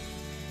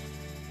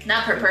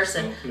 Not per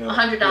person. No.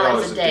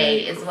 $100 a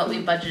day is what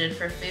we budgeted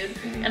for food.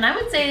 Mm-hmm. And I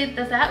would say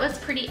that that was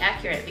pretty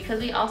accurate because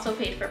we also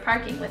paid for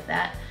parking with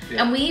that.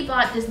 Yeah. And we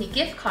bought Disney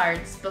gift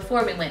cards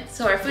before we went.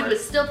 So our food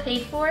was still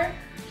paid for.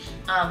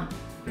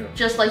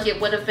 Just like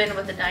it would have been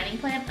with the dining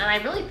plan, and I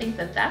really think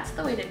that that's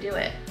the way to do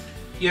it.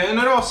 Yeah, and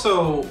it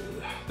also,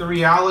 the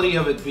reality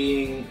of it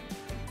being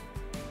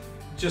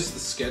just the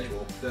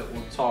schedule that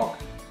we'll talk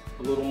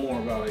a little more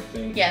about, I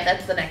think. Yeah,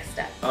 that's the next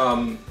step.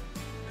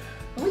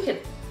 We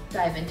could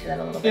dive into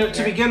that a little bit.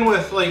 To begin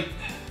with, like,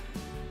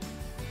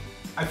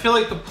 I feel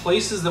like the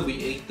places that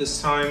we ate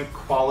this time,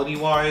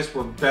 quality-wise,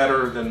 were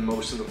better than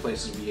most of the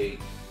places we ate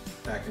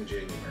back in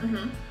January.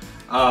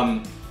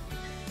 Mm-hmm.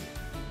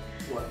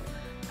 What?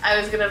 I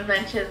was gonna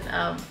mention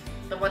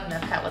the one in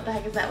Epcot. What the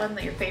heck is that one?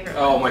 Your favorite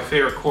one? Oh, my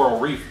favorite Coral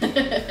Reef.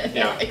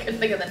 Yeah. I couldn't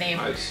think of the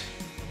name.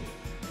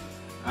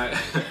 I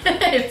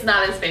it's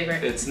not his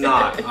favorite. It's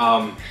not.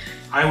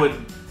 I would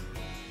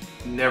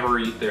never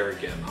eat there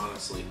again,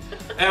 honestly.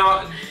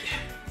 And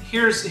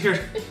here's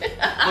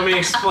let me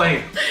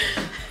explain.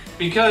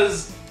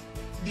 Because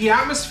the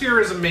atmosphere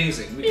is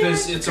amazing.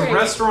 Because it's a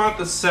restaurant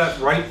that's set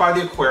right by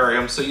the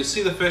aquarium, so you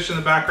see the fish in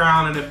the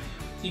background, and if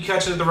you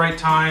catch it at the right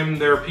time,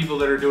 there are people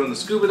that are doing the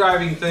scuba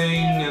diving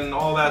thing and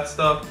all that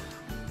stuff.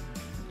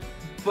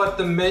 But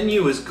the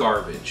menu is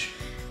garbage.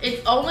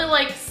 It's only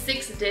like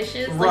 6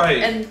 dishes,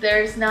 and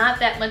there's not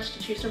that much to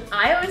choose from.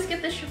 I always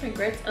get the shrimp and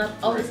grits, and I'm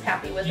always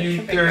happy with the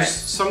shrimp and grits. There's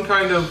some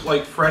kind of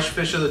like fresh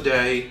fish of the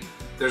day.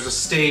 There's a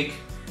steak,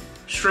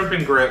 shrimp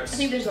and grits. I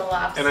think there's a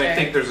lobster. And I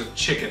think there's a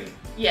chicken.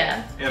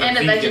 Yeah, and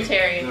a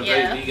vegetarian. And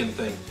a vegan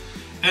thing.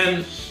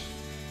 And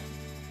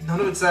none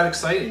of it's that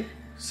exciting.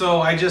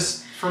 So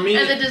for me,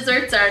 and the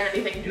desserts aren't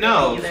anything.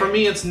 No, for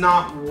me, it's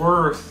not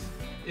worth.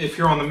 If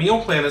you're on the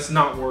meal plan, it's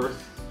not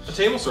worth a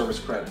table service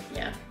credit.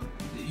 Yeah.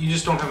 You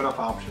just don't have enough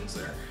options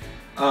there.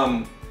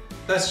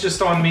 That's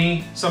just on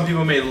me. Some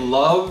people may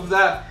love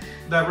that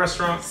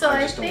restaurant. So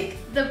I think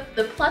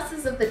the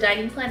pluses of the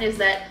dining plan is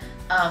that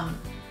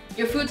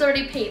your food's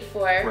already paid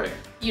for. Right.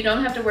 You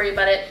don't have to worry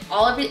about it.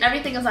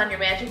 Everything is on your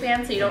Magic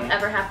Band, so you don't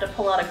ever have to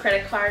pull out a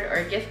credit card or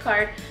a gift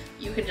card.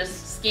 You can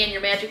just scan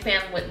your Magic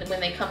Band when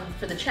they come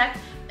for the check.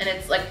 And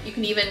it's like, you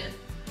can even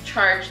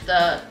charge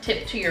the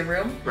tip to your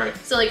room. Right.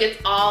 So like it's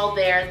all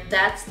there.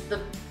 That's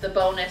the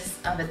bonus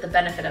of it, the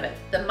benefit of it.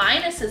 The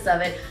minuses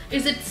of it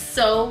is it's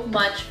so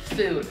much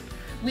food.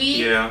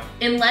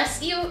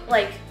 Unless you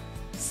like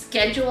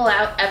schedule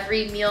out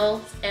every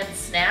meal and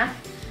snack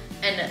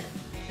and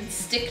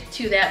stick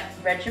to that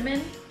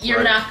regimen,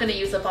 you're not going to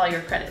use up all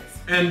your credits.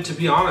 And to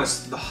be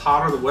honest, the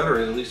hotter the weather,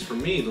 at least for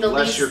me, the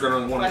less you're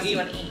going to want to eat.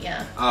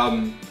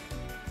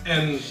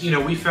 And,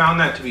 we found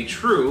that to be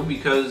true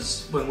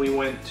because when we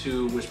went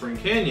to Whispering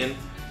Canyon,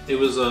 it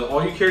was a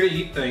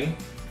all-you-care-to-eat thing.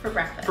 For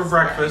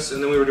breakfast.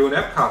 And then we were doing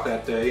Epcot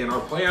that day, and our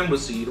plan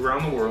was to eat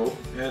around the world.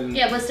 And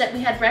yeah,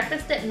 we had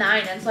breakfast at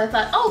 9, and so I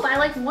thought, by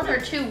like 1 or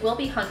 2, we'll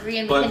be hungry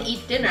and we can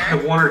eat dinner. By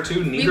 1 or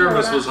 2, neither of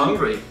us was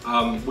hungry.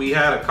 We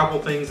had a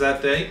couple things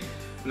that day,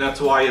 and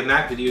that's why in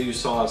that video you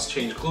saw us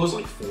change clothes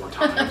like 4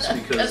 times.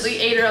 Because we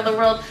ate around the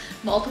world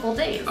multiple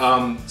days.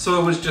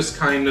 So it was just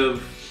kind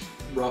of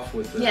rough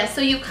with that. Yeah, so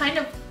you kind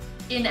of,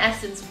 in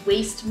essence,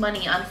 waste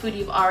money on food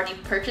you've already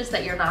purchased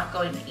that you're not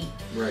going to eat.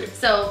 Right.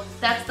 So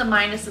that's the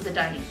minus of the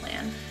dining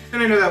plan.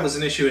 And I know that was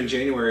an issue in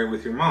January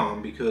with your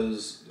mom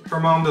because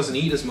her mom doesn't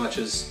eat as much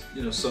as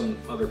some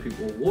other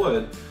people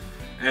would.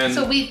 And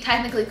so we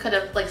technically could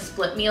have like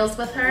split meals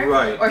with her.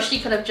 Right. Or she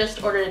could have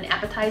just ordered an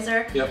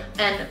appetizer. Yep.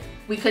 And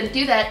we couldn't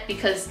do that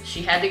because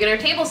she had to get her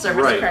table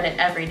service credit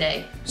every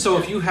day. So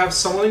if you have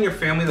someone in your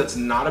family that's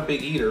not a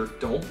big eater,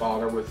 don't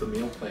bother with the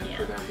meal plan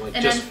for them. Like,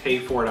 and just pay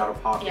for it out of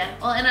pocket. Yeah,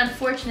 well, and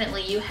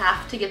unfortunately, you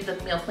have to get the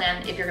meal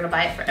plan if you're going to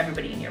buy it for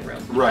everybody in your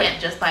room. You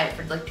can't just buy it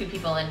for like 2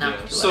 people and not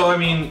 2 So, I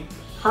mean,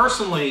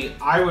 personally,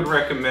 I would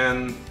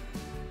recommend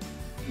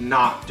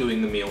not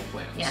doing the meal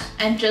plans. Yeah,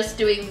 and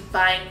just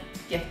buying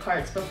gift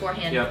cards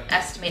beforehand. Yep.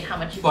 Estimate how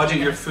much you budget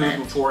your food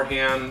spend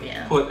beforehand.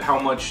 Yeah. Put how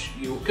much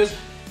you, because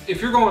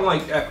if you're going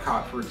like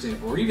Epcot, for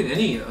example, or even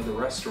any of the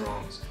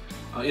restaurants,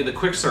 in the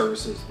quick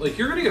services, like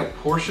you're gonna get a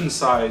portion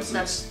size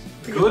that's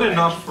good large.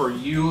 enough for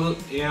you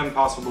and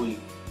possibly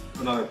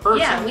another person.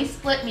 Yeah, we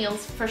split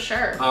meals for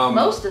sure,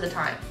 most of the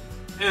time.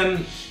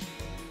 And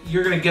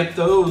you're gonna get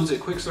those at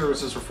quick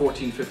services for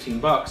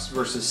 $14-15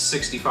 versus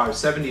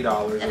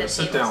 $65-70 at a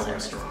sit-down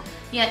restaurant.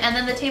 Yeah, and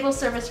then the table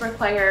service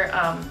require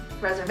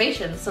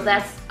reservations, so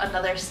that's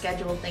another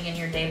scheduled thing in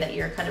your day that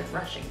you're kind of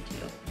rushing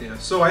to. Yeah,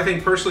 so I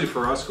think personally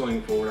for us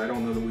going forward, I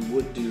don't know that we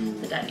would do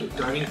the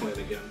dining plan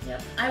again.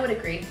 Yep, I would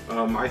agree.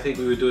 I think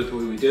we would do it the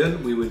way we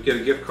did. We would get a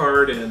gift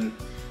card and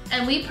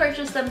we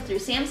purchased them through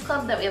Sam's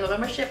Club, that we have a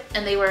membership,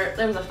 and there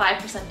was a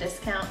 5%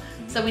 discount,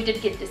 so we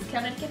did get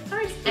discounted gift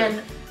cards. Right.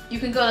 And you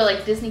can go to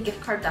like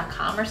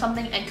DisneyGiftCard.com or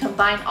something and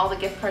combine all the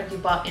gift cards you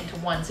bought into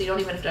one, so you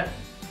don't even have to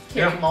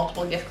carry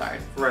multiple gift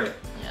cards. Right.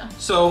 Yeah.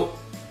 So,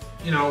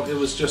 you know, it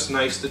was just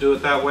nice to do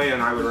it that way,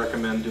 and I would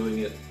recommend doing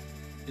it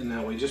in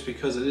that way, just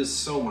because it is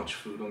so much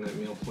food on that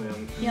meal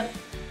plan. Yep.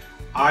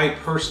 I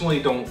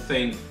personally don't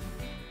think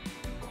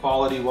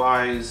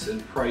quality-wise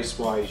and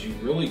price-wise you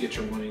really get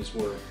your money's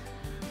worth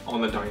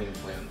on the dining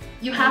plan.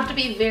 You have to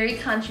be very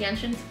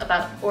conscientious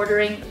about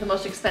ordering the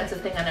most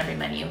expensive thing on every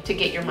menu to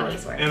get your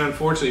money's worth. And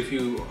unfortunately, if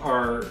you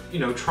are, you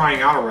know,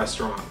 trying out a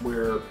restaurant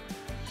where,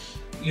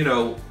 you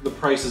know, the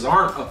prices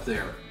aren't up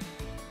there,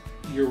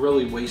 you're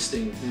really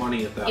wasting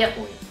money at that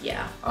point.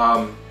 Yeah.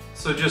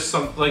 So just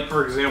some, like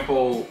for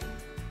example,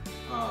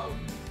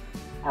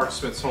 Art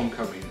Smith's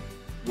Homecoming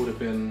would have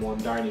been one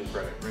dining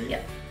credit, right?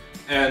 Yeah.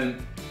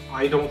 And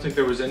I don't think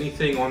there was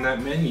anything on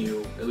that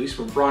menu, at least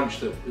for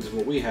brunch, that is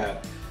what we had,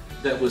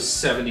 that was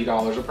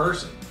 $70 a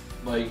person.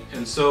 Like,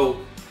 and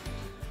so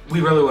we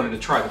really wanted to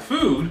try the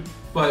food,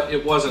 but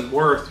it wasn't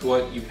worth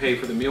what you pay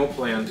for the meal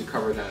plan to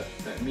cover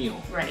that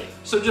meal. Right.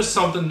 So just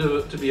something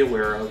to be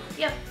aware of.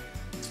 Yep.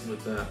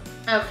 With that.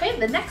 Okay,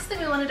 the next thing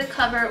we wanted to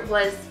cover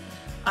was,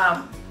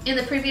 in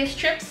the previous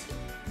trips,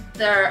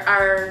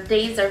 our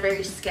days are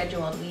very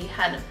scheduled. We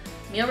had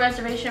meal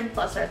reservation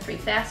plus our 3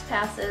 fast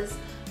passes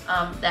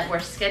that were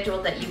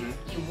scheduled that you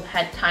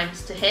had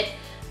times to hit.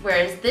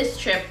 Whereas this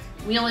trip,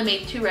 we only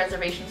made 2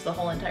 reservations the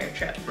whole entire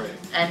trip. Right.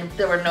 And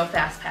there were no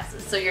fast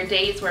passes. So your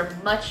days were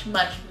much,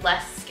 much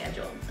less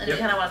scheduled. And you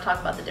kind of want to talk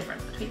about the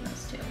difference between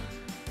those two.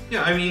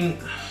 Yeah, I mean,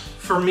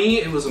 for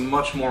me, it was a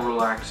much more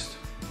relaxed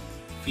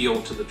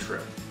feel to the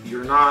trip.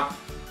 You're not,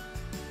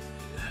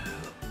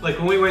 like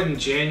when we went in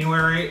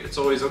January, it's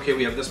always, okay,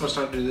 we have this much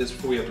time to do this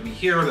before we have to be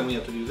here, then we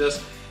have to do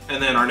this,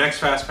 and then our next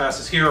fast pass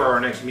is here, or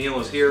our next meal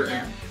is here.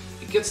 Yeah. And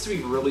it gets to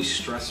be really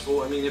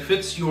stressful. I mean, if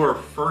it's your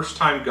first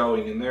time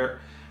going in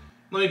there,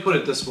 let me put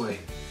it this way.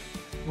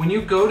 When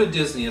you go to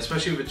Disney,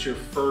 especially if it's your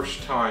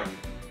first time,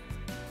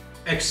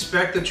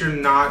 expect that you're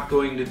not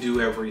going to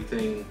do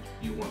everything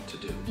you want to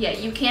do. Yeah,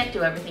 you can't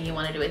do everything you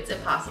want to do. It's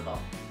impossible.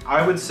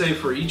 I would say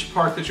for each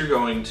park that you're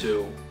going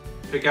to,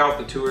 pick out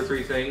the 2 or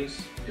 3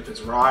 things, if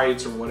it's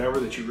rides or whatever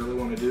that you really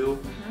want to do.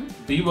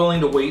 Be willing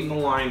to wait in the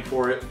line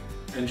for it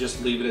and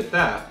just leave it at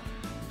that.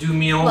 Do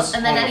meals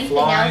and then on the anything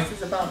fly. else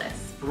is a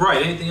bonus.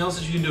 Right, anything else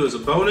that you can do is a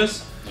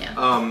bonus.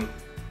 Yeah.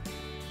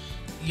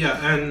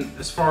 Yeah, and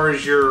as far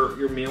as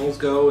your meals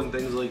go and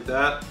things like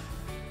that,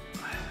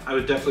 I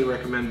would definitely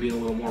recommend being a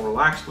little more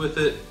relaxed with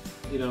it.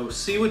 You know,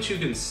 see what you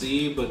can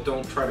see, but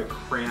don't try to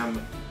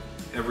cram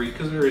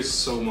because there is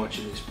so much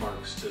in these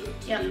parks to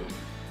do.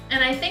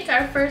 And I think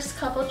our first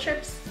couple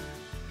trips,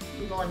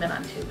 we've only been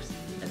on 2,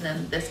 and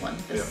then this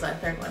is our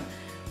 3rd one.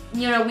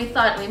 You know, we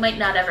thought we might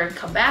not ever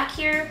come back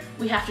here,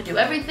 we have to do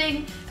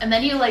everything, and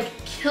then you like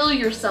kill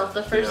yourself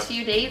the first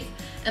few days,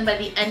 and by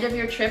the end of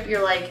your trip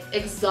you're like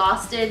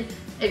exhausted.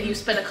 If you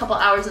spend a couple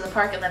hours in the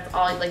park and that's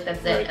all, like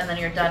that's it, and then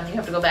you're done, you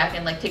have to go back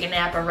and like take a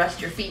nap or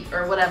rest your feet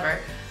or whatever.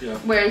 Yeah.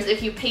 Whereas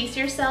if you pace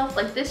yourself,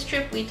 like this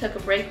trip we took a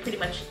break pretty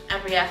much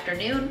every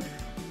afternoon,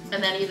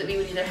 and then we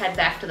would either head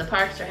back to the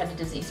parks or head to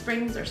Disney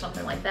Springs or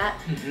something like that.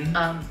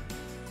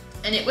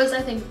 And it was,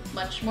 I think,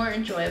 much more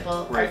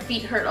enjoyable. Right. Our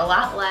feet hurt a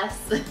lot less.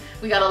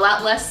 We got a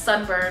lot less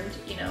sunburned,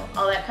 you know,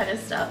 all that kind of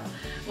stuff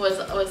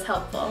was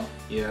helpful.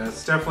 Yeah,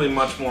 it's definitely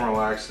much more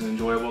relaxed and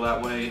enjoyable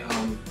that way.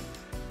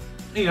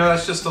 You know,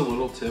 that's just a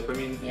little tip. I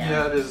mean,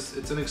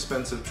 it's an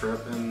expensive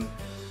trip and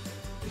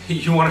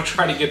you want to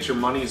try to get your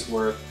money's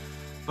worth.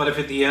 But if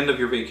at the end of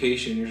your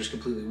vacation you're just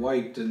completely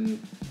wiped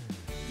and,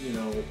 you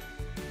know,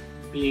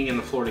 being in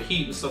the Florida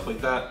heat and stuff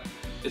like that,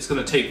 it's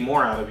going to take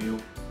more out of you,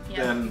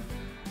 then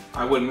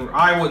I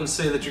wouldn't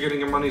say that you're getting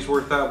your money's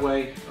worth that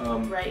way.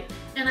 Right.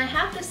 And I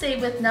have to say,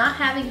 with not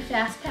having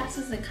fast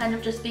passes and kind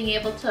of just being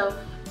able to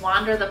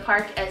wander the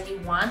park as you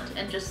want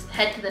and just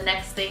head to the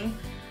next thing,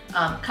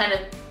 kind of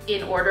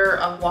in order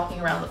of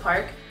walking around the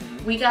park,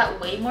 we got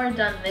way more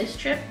done this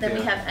trip than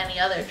we have any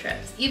other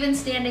trips. Even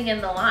standing in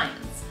the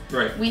lines,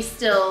 we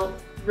still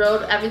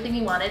rode everything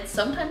we wanted,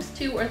 sometimes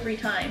 2 or 3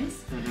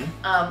 times.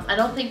 I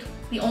don't think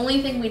The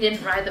only thing we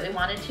didn't ride that we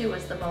wanted to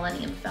was the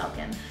Millennium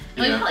Falcon.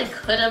 And we probably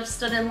could have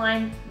stood in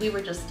line. We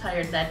were just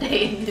tired that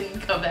day and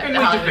didn't go back. And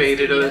we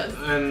debated it,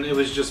 and it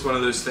was just one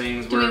of those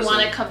things. Do we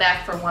want to come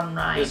back for one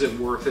ride? Is it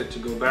worth it to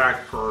go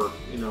back for,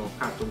 you know,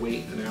 have to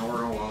wait an hour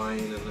in a line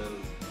and then, you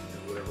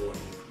know, whatever went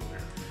on from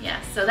there.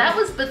 Yeah, so that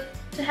was, but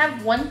to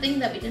have one thing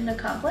that we didn't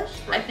accomplish,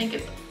 I think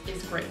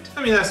is great.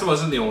 I mean, that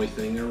wasn't the only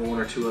thing. There were one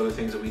or two other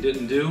things that we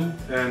didn't do,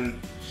 and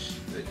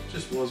it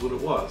just was what it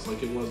was.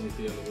 Like, it wasn't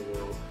the end of the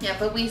world. Yeah,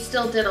 but we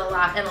still did a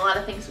lot, and a lot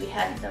of things we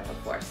hadn't done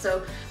before.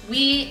 So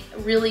we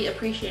really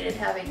appreciated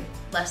having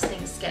less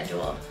things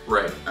scheduled.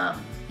 Right.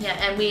 Yeah,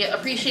 and we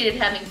appreciated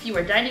having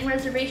fewer dining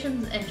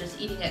reservations and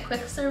just eating at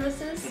quick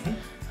services.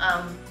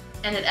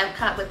 And at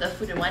Epcot with the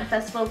Food and Wine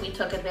Festival, we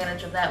took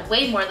advantage of that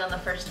way more than the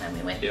first time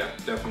we went. Yeah,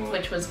 definitely.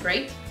 Which was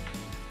great.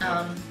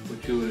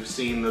 Which you would have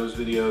seen those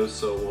videos,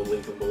 so we'll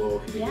link them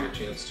below if you didn't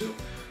get a chance to.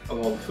 Of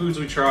all the foods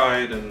we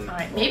tried and...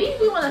 Alright, maybe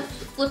we want to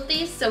flip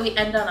these so we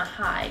end on a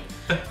high.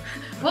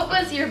 What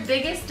was your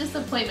biggest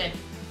disappointment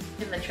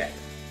in the trip?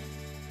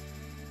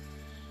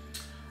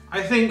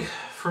 I think,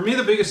 for me,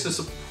 the biggest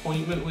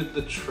disappointment with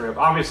the trip,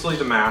 obviously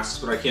the masks,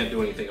 but I can't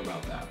do anything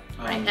about that.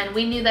 Right, and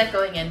we knew that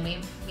going in.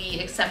 We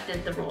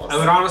accepted the rules. I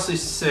would honestly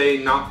say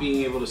not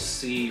being able to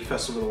see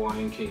Festival of the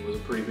Lion King was a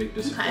pretty big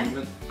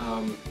disappointment.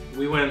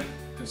 We went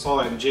and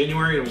saw that in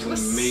January. It was an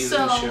amazing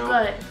show. So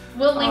good.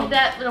 We'll link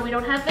that. No, we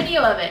don't have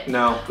video of it.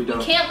 No, we don't.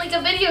 We can't link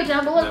a video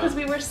down below because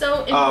we were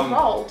so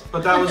enthralled.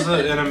 But that was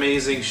an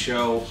amazing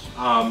show.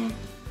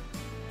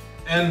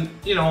 And,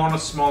 you know, on a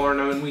smaller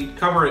note, and we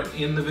cover it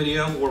in the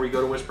video where we go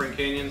to Whispering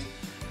Canyons,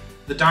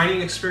 the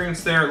dining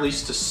experience there, at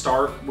least to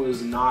start,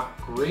 was not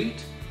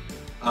great.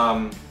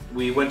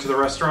 We went to the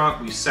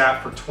restaurant, we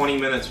sat for 20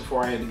 minutes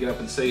before I had to get up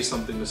and say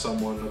something to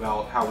someone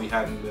about how we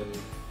hadn't been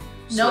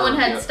served No one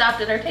had yet.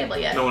 stopped at our table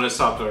yet. No one had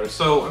stopped at ours.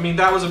 So, I mean,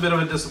 that was a bit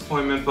of a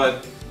disappointment,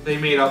 but they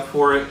made up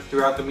for it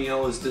throughout the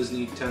meal, as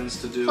Disney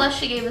tends to do. Plus,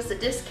 she gave us a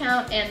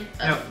discount and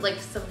like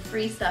some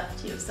free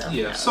stuff too. So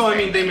yeah, so I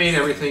mean, they made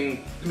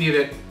everything, made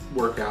it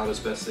work out as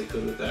best they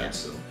could with that. Yeah.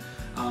 So,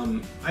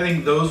 I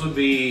think those would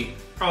be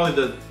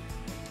probably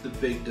the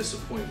big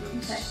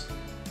disappointments.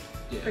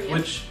 Okay. Yeah,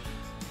 which,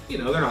 you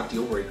know, they're not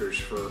deal breakers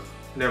for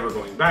never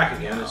going back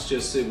again. No. It's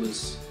just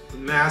the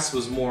mask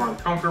was more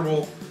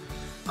uncomfortable.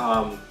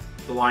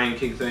 The Lion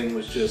King thing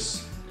was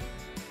just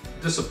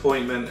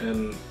disappointment,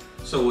 and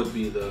so would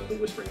be the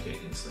Whispering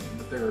Canyons thing.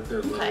 But they're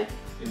little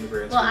in the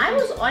grand scheme.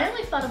 Well, I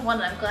only thought of one,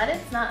 and I'm glad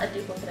it's not a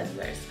duplicate of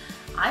yours.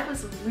 I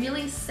was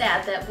really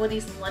sad that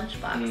Woody's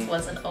Lunchbox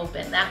wasn't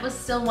open. That was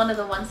still one of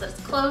the ones that's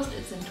closed.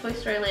 It's in Toy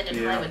Story Land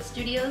in Hollywood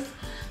Studios.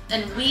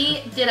 And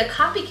we did a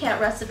copycat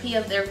recipe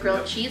of their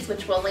grilled cheese,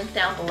 which we'll link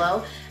down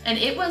below. And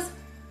it was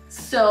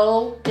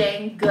so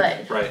dang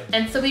good. Right.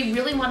 And so we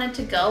really wanted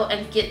to go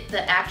and get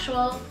the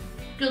actual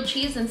grilled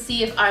cheese and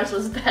see if ours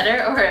was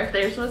better or if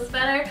theirs was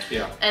better.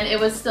 Yeah. And it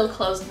was still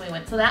closed when we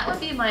went. So that would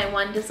be my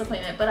one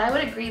disappointment. But I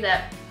would agree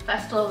that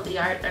Festival of the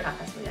Arts, or not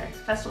Festival of the Arts,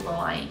 Festival of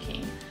the Lion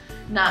King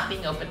not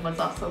being open was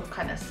also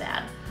kind of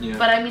sad. Yeah.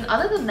 But I mean,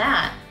 other than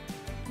that,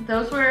 if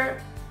those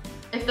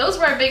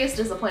were our biggest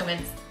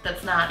disappointments,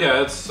 that's not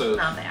it's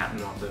not bad.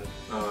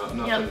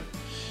 Nothing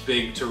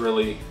big to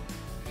really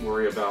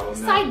worry about on that.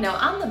 Side note,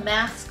 on the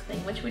mask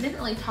thing, which we didn't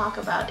really talk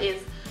about,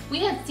 is we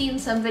had seen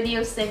some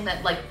videos saying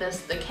that like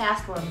the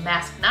cast were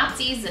masked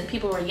Nazis and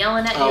people were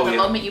yelling at you the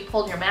moment you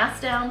pulled your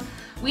mask down.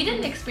 We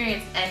didn't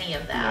experience any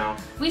of that.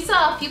 No. We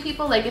saw a few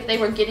people, like if they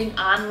were getting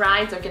on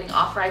rides or getting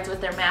off rides with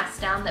their masks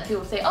down, that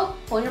people would say, oh,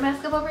 pull your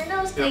mask up over your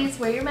nose, please,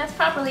 wear your mask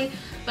properly.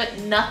 But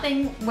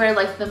nothing where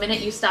like the minute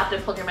you stopped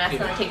and pulled your mask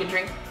down and take a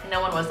drink, no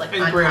one was like,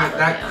 and granted,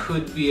 that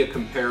could be a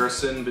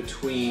comparison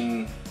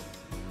between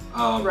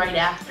right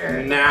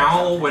after.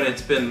 Now, when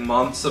it's been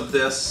months of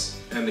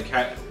this, and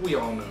we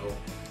all know,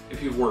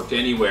 if you've worked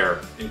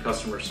anywhere in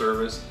customer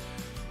service,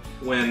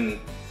 when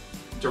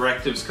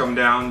directives come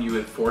down, you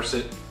enforce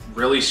it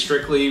really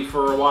strictly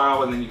for a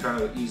while, and then you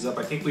kind of ease up.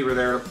 I think we were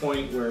there at a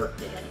point where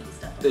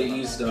they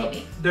eased up.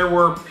 There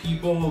were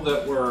people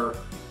that were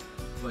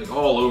like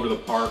all over the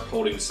park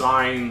holding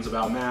signs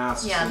about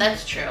masks. Yeah,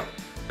 that's true.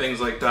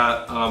 Things like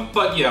that.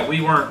 But yeah, we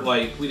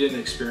didn't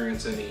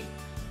experience any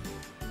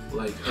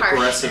like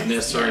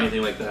aggressiveness or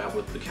anything like that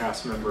with the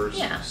cast members.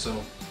 Yeah.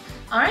 So.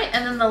 All right,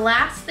 and then the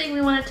last thing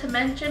we wanted to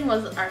mention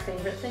was our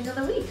favorite thing of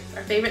the week,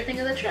 our favorite thing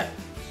of the trip.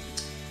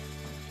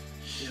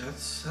 Yeah,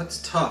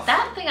 that's tough.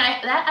 That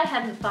I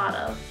hadn't thought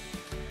of.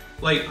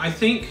 Like, I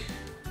think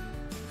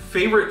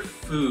favorite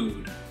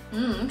food.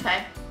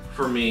 Okay.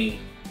 For me,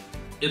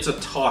 it's a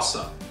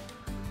toss-up.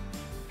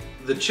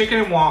 The chicken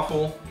and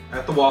waffle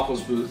at the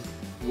Waffles booth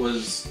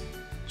was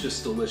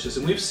just delicious,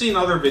 and we've seen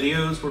other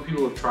videos where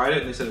people have tried it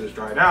and they said it was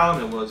dried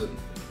out and it wasn't.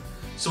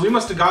 So we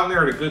must have gotten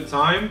there at a good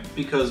time,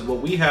 because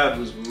what we had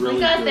was really good. We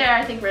got there,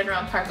 I think, right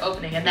around park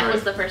opening, and that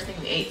was the first thing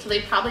we ate. So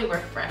they probably were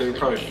fresh. They were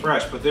probably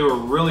fresh, but they were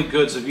really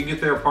good. So if you get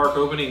there park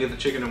opening, get the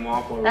chicken and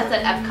waffle. That's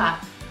at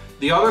Epcot.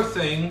 The other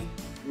thing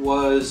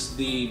was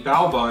the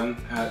bao bun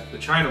at the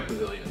China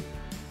Pavilion,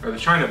 or the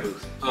China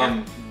booth.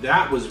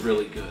 That was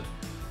really good.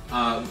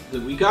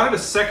 We got it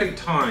a second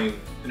time,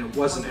 and it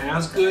wasn't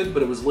as good,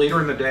 but it was later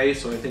in the day,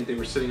 so I think they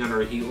were sitting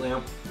under a heat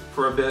lamp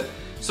for a bit.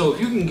 So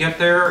if you can get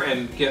there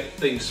and get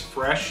things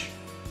fresh,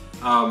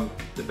 the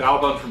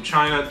bao bun from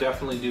China,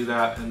 definitely do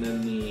that, and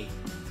then the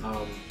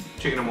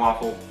chicken and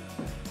waffle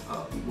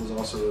was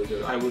also really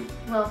good. I would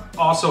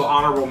also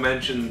honorable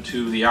mention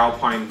to the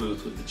Alpine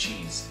booth with the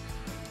cheese.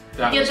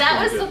 That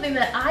was something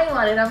that I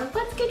wanted. I'm like,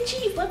 let's get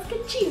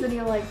cheese, and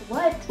you're like,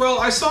 what? Well,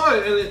 I saw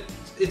it, and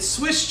it's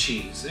Swiss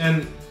cheese,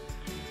 and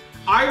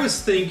I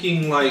was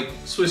thinking like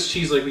Swiss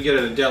cheese like we get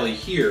at a deli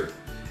here,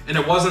 and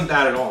it wasn't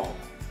that at all.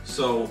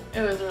 So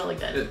it was really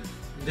good.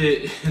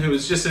 It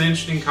was just an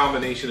interesting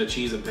combination of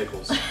cheese and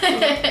pickles. So.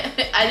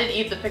 I didn't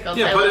eat the pickles.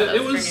 Yeah, but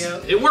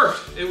it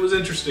worked. It was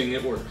interesting.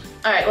 It worked.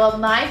 All right. Well,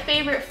 my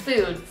favorite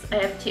foods, I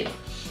have two,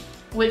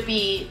 would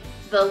be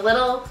the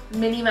little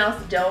Minnie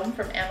Mouse dome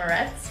from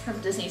Amorette's from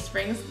Disney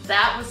Springs.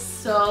 That was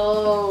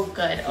so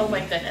good. Oh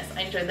my goodness,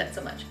 I enjoyed that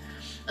so much.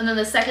 And then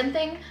the second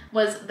thing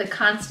was the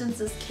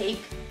Constance's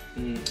cake.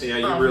 Yeah,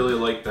 you really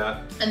liked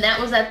that. And that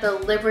was at the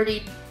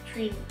Liberty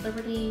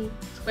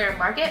Square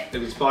Market. It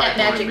was by at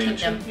Magic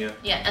Mansion, Kingdom.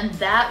 Yeah, and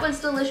that was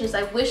delicious.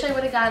 I wish I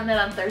would have gotten it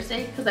on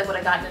Thursday because I would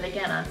have gotten it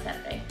again on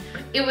Saturday.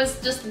 It was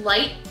just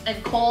light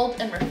and cold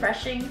and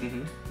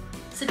refreshing,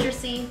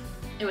 citrusy.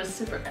 It was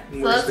super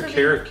good. Where's the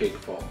carrot cake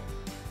fall?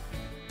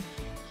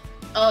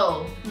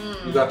 Oh,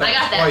 you got that I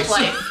got that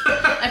twice.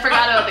 I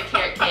forgot about the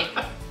carrot cake.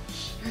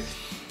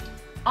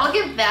 I'll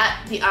give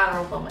that the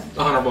honorable mention.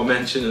 Honorable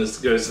mention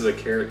goes to the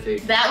carrot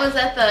cake. That was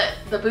at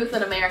the booth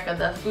in America,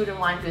 the food and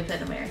wine booth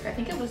in America. I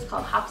think it was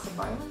called Hops and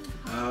Barley.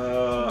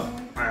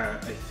 I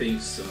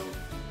think so.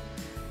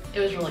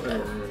 It was really good. I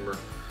don't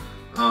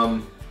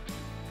remember.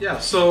 Yeah.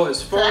 So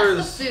as far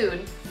as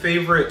food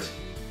favorite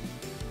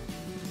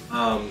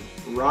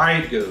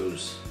ride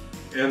goes,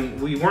 and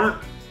we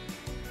weren't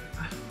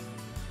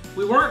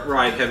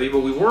ride heavy, but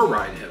we were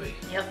ride heavy.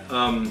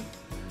 Yep.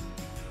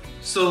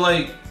 So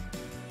like,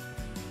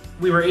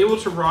 we were able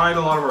to ride a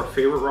lot of our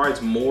favorite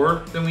rides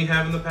more than we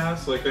have in the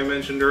past. Like I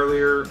mentioned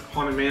earlier,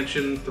 Haunted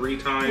Mansion 3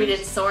 times. We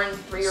did Soarin'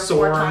 3 or 4 times.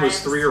 Soarin' was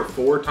 3 or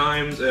 4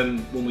 times,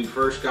 and when we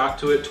first got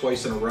to it,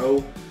 twice in a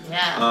row.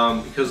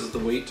 Yeah. Because the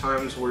wait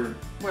times were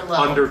low.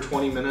 Under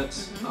 20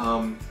 minutes.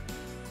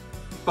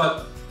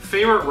 But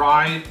favorite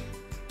ride,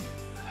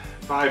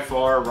 by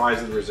far,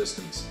 Rise of the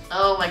Resistance.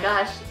 Oh my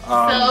gosh,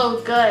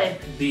 so good.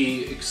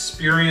 The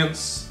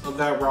experience of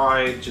that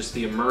ride, just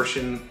the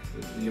immersion,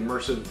 the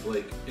immersive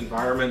like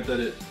environment that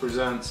it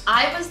presents.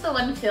 I was the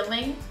one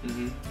filming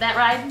that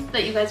ride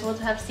that you guys will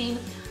have seen,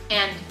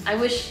 and I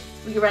wish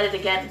we could ride it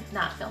again,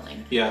 not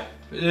filming. Yeah,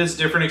 it is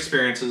different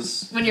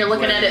experiences. When you're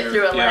looking at it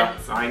through a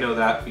lens. I know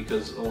that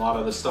because a lot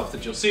of the stuff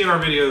that you'll see in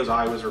our videos,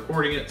 I was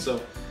recording it.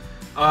 So,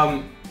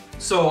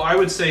 so I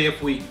would say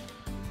if we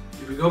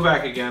go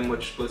back again,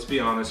 which let's be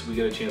honest, if we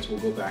get a chance, we'll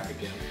go back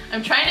again.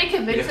 I'm trying to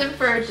convince him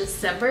for a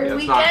December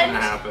weekend. It's not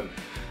gonna happen.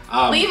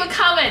 Leave a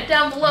comment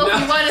down below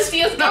if you want to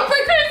see us go for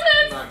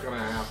Christmas. Not gonna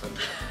happen.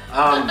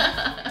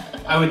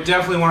 I would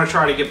definitely want to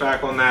try to get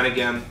back on that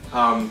again.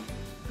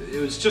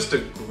 It was just a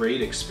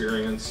great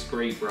experience,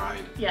 great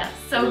ride. Yeah,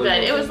 so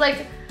good. It was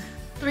like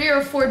 3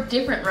 or 4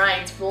 different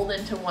rides rolled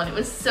into one. It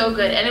was so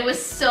good, and it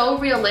was so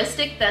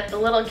realistic that the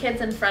little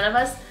kids in front of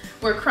us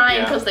were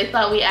crying because they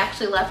thought we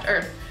actually left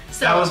Earth.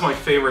 So, that was my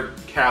favorite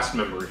cast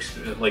member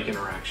like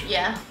interaction.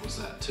 Yeah, was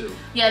that too?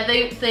 Yeah,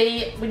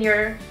 they when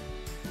you're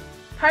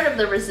part of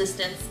the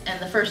Resistance and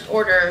the First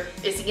Order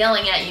is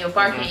yelling at you,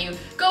 barking at you,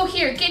 go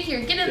here, get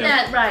in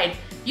that ride.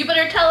 You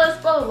better tell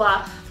us, blah blah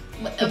blah.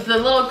 The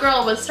little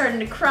girl was starting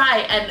to cry,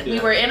 and we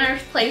were in our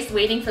place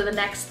waiting for the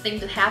next thing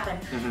to happen.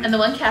 And the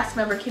one cast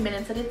member came in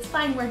and said, "It's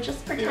fine, we're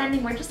just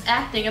pretending, we're just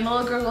acting." And the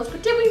little girl goes,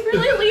 "But did we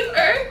really leave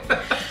Earth?"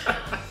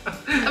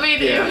 I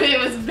mean, it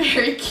was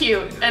very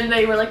cute. And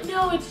they were like,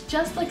 "No, it's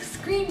just like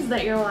screams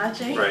that you're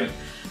watching." Right.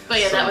 But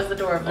yeah, so, that was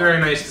adorable. Very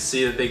nice to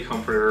see that they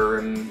comforted her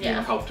and you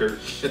know, helped her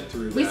get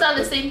through that. We saw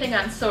the same thing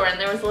on Soarin'.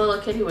 There was a little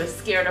kid who was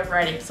scared of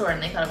riding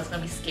Soarin'. They thought it was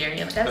going to be scary.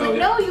 And the guy was like,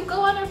 "No, you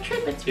go on a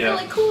trip. It's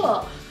really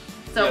cool."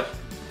 So,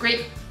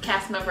 great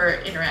cast member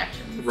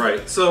interaction.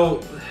 Right.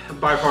 So,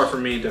 by far for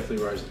me,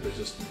 definitely Rise of the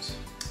Resistance.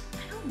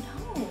 I don't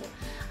know.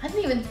 I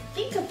didn't even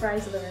think of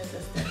Rise of the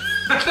Resistance.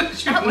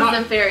 That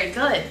wasn't very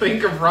good.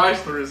 Think of Rise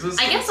of the Resistance.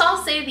 I guess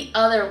I'll say the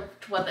other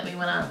one that we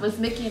went on was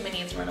Mickey and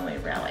Minnie's Runaway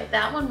Railway.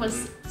 That one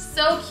was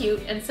so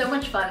cute and so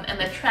much fun, and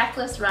the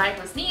trackless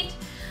ride was neat,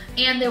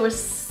 and there was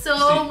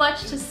so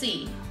much to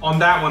see. On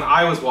that one,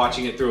 I was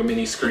watching it through a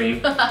mini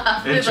screen,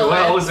 and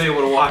Joelle was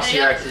able to watch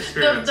the actual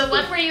experience. The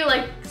one where you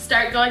like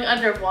start going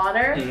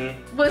underwater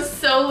was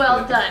so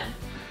well done.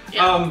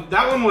 Yeah.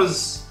 That one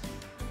was.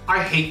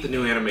 I hate the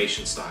new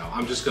animation style.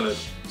 I'm just gonna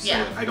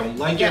say it. I don't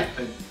like it.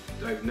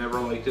 I've never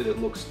liked it. It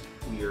looks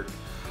weird.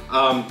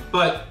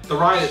 But the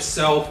ride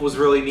itself was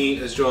really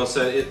neat, as Joelle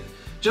said.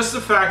 Just the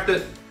fact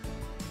that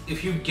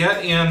if you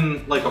get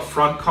in like a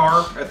front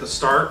car at the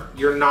start,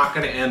 you're not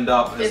going to end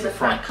up as the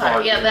front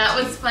car. Yeah, that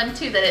was fun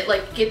too. That it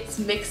like gets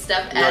mixed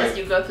up as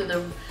you go through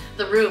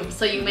the room.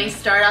 So you may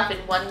start off in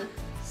one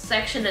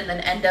section and then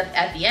end up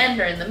at the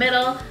end or in the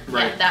middle.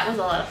 Right. Yeah, that was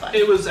a lot of fun.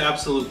 It was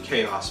absolute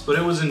chaos, but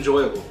it was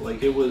enjoyable.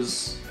 Like it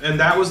was, and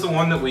that was the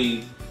one that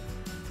we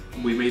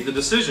made the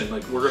decision.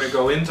 Like we're gonna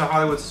go into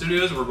Hollywood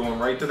Studios, we're going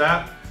right to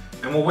that,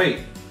 and we'll wait.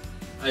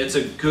 It's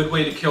a good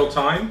way to kill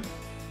time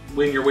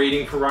when you're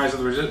waiting for Rise of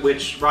the Resistance,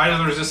 which Rise of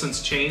the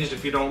Resistance changed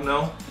if you don't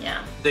know.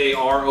 Yeah. They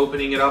are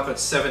opening it up at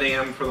 7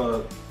 a.m. for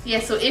the...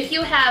 Yeah, so if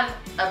you have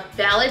a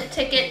valid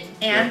ticket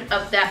and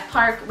of that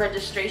park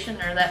registration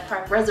or that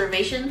park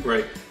reservation,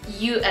 right.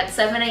 You at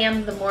 7 a.m.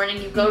 in the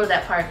morning, you go to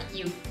that park,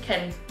 you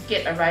can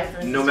get a Rise of the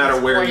Resistance. No matter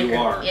where you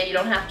are. Yeah, you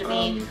don't have to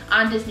be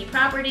on Disney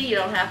property, you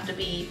don't have to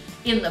be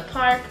in the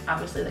park,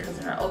 obviously because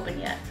they're not open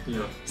yet.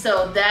 Yeah.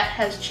 So that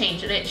has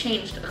changed, and it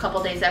changed a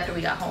couple days after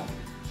we got home.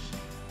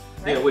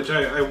 Right? Yeah, which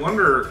I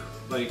wonder,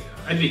 like,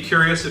 I'd be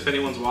curious if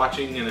anyone's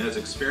watching and has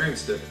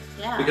experienced it.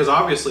 Yeah. Because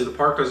obviously the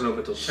park doesn't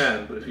open till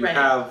 10, but if you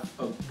have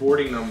a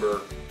boarding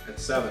number at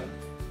 7,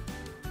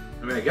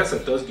 I mean, I guess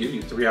that does give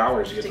you 3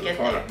 hours to get to the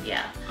park. There,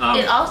 yeah.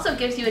 It also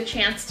gives you a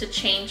chance to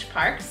change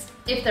parks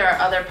if there are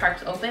other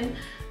parks open,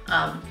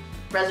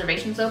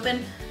 reservations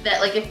open. That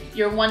like if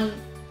your one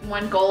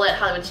goal at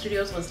Hollywood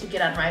Studios was to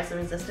get on Rise of the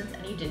Resistance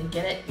and you didn't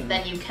get it,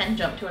 then you can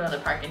jump to another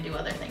park and do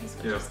other things,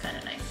 which is kind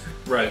of nice.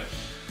 Right.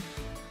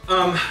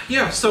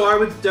 Yeah, so I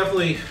would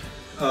definitely,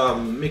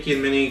 Mickey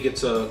and Minnie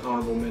gets an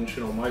honorable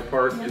mention on my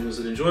part. It was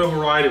an enjoyable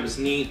ride, it was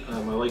neat. I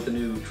like the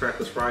new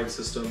trackless ride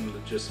system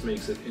that just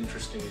makes it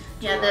interesting.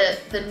 Yeah,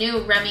 the new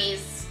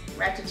Remy's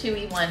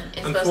Ratatouille one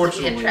is supposed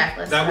to be a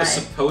trackless that ride. was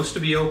supposed to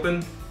be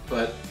open,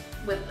 but...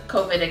 With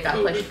COVID, it got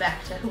pushed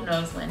back to who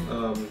knows when.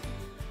 I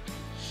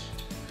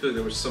feel like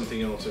there was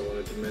something else I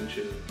wanted to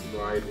mention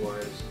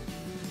ride-wise.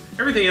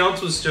 Everything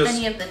else was just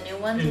any of the new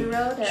ones we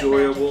rode at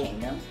enjoyable. Magic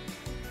Kingdom?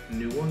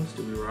 New ones?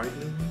 Do we ride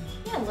new ones?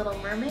 Yeah, Little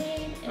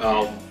Mermaid. And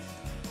Oh.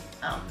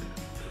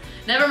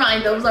 Never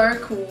mind, those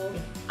aren't cool.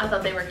 I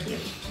thought they were cute.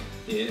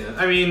 Yeah,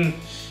 I mean,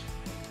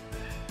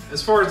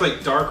 as far as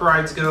like dark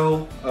rides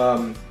go,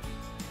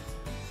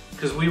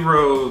 because we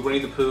rode Winnie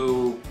the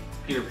Pooh,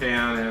 Peter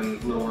Pan,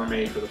 and Little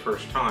Mermaid for the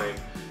first time.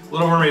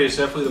 Little Mermaid is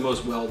definitely the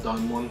most well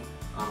done one.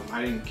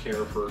 I didn't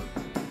care for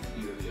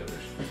either of the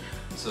others.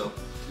 So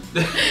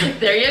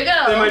there you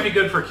go. They might be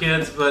good for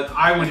kids, but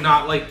I would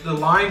not, like the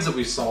lines that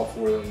we saw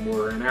for them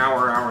were an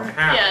hour and a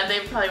half. Yeah,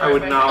 they probably were. I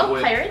would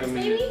not. Pirates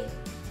maybe?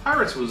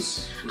 Pirates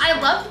was I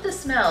fun. loved the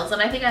smells,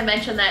 and I think I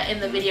mentioned that in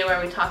the video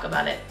where we talk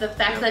about it. The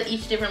fact that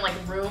each different like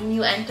room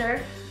you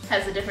enter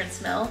has a different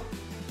smell.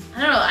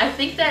 I don't know, I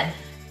think that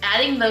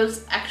adding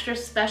those extra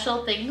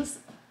special things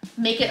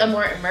make it a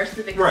more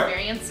immersive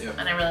experience,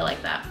 and I really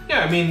like that.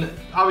 Yeah, I mean,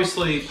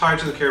 obviously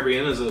Pirates of the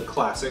Caribbean is a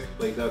classic,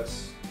 like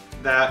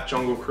that,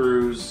 Jungle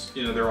Cruise,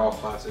 you know, they're all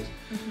classics.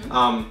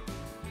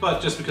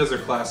 But just because they're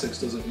classics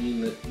doesn't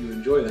mean that you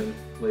enjoy them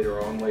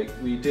later on. Like,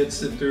 we did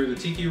sit through the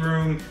Tiki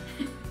Room.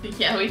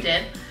 Yeah, we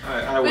did.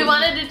 We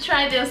wanted to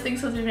try those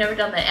things because we've never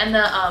done that. And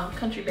the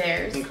Country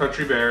Bears. And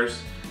Country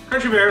Bears.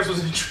 Country Bears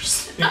was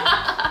interesting.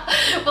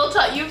 We'll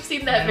talk. You've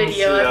seen that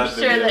video. I'm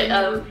sure that.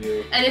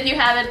 And if you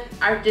haven't,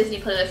 our Disney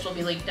playlist will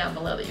be linked down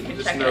below that you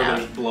can check it out. Just know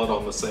there's blood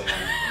on the sand.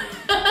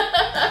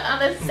 On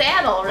the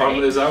saddle,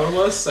 right? Is that what it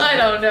was? I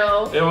don't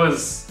know. It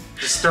was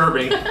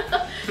disturbing.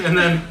 And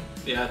then,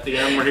 yeah, at the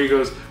end where he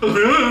goes,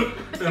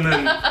 and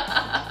then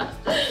that's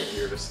the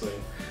weirdest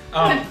thing.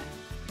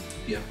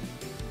 Yeah.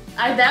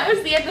 That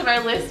was the end of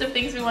our list of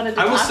things we wanted to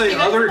talk I will say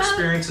other about.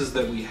 Experiences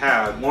that we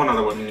had, one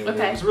other one anyway,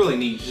 that was really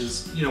neat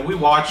is, you know, we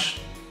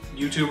watch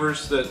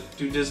YouTubers that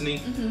do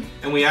Disney,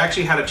 and we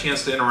actually had a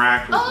chance to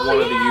interact with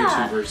one of the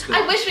YouTubers.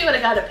 I wish we would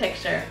have got a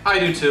picture. I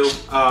do too.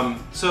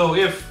 So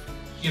if,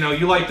 you know,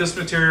 you like this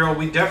material,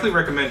 we definitely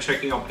recommend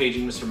checking out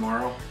Paging Mr.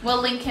 Morrow.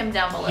 We'll link him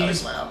down below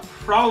as well.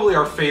 Probably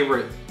our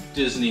favorite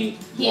Disney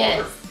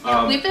vlogger.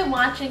 Yeah, we've been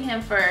watching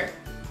him for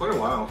quite a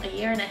while. A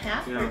year and a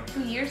half or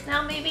 2 years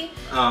now, maybe.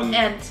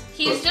 And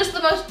he's just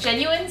the most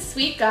genuine,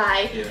 sweet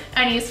guy.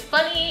 And he's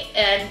funny,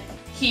 and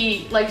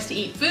he likes to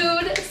eat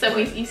food. So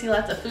you see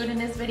lots of food in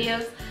his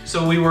videos.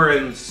 So we were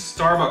in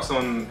Starbucks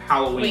on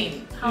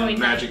Halloween in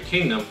Magic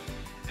Kingdom,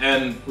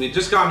 and we had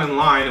just gotten in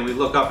line, and we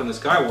look up, and this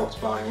guy walks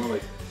by, and we're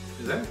like,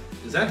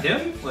 "Is that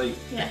him?" Like,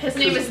 yeah, his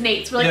name is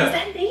Nate. So we're like, "Is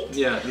that Nate?"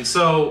 Yeah, and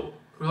so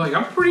we're like,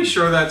 "I'm pretty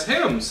sure that's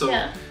him." So.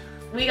 Yeah.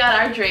 We got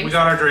our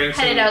drinks.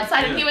 Headed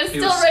outside, and he was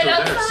still right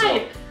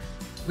outside.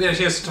 So we had a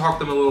chance to talk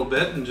to him a little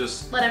bit and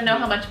just let him know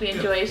how much we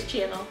enjoy his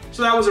channel.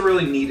 So that was a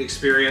really neat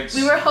experience.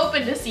 We were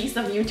hoping to see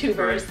some YouTubers.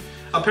 Right.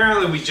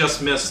 Apparently, we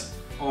just missed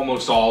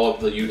almost all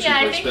of the YouTubers. Yeah,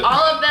 I think all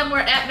of them were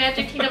at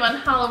Magic Kingdom on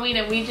Halloween,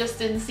 and we just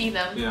didn't see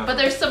them. Yeah. But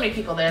there's so many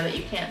people there that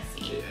you can't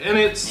see. And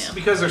it's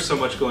because there's so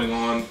much going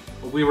on.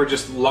 We were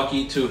just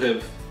lucky to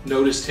have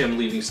noticed him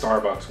leaving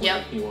Starbucks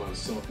when he was.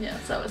 So yeah,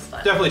 so it was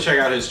fun. Definitely check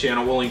out his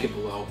channel. We'll link it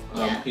below.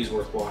 He's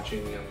worth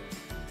watching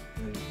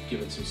and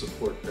giving some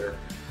support there.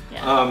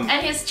 Yeah.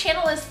 And his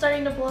channel is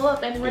starting to blow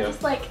up, and we're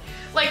just like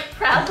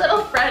proud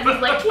little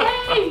friends. Like,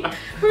 yay!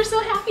 We're so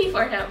happy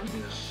for him.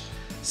 Yeah.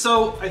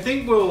 So I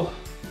think we'll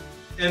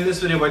end this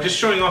video by just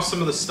showing off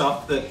some of the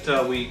stuff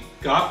that we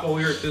got while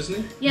we were at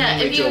Disney. Yeah,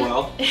 if you...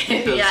 Joelle,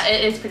 yeah,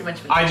 it's pretty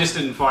much me. I just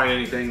didn't find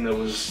anything that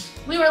was...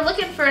 We were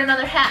looking for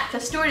another hat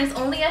because Stuart is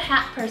only a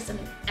hat person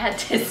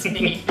at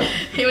Disney.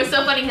 It was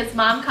so funny. His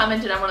mom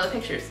commented on one of the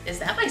pictures, "Is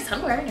that my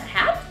son wearing a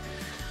hat?"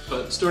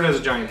 But Stuart has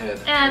a giant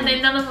head. And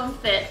none of them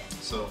fit.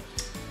 So,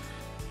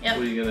 yep.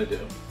 What are you going to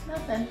do?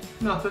 Nothing.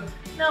 Nothing.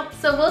 Nope.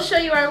 So we'll show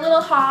you our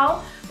little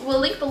haul. We'll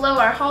link below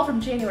our haul from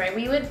January.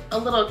 We went a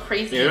little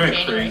crazy in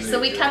January, so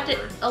we kept it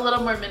a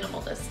little more minimal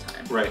this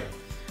time. Right.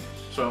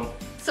 So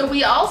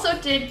we also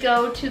did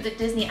go to the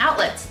Disney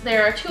outlets.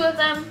 There are 2 of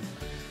them.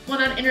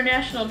 One on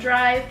International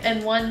Drive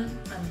and one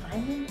on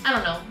Vineland. I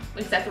don't know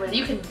exactly where.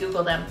 You can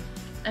Google them.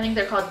 I think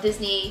they're called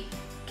Disney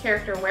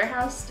Character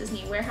Warehouse,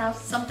 Disney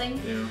Warehouse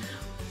something. Yeah.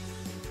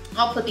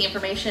 I'll put the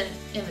information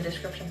in the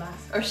description box,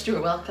 or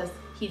Stuart will, because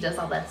he does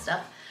all that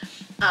stuff.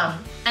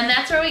 And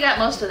that's where we got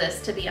most of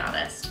this, to be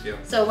honest. Yeah.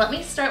 So let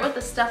me start with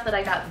the stuff that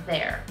I got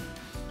there.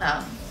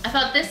 I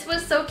thought this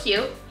was so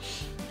cute,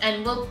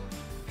 and can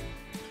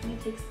we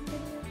take some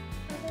video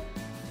of it?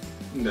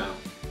 No.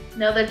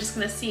 No, they're just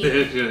gonna see.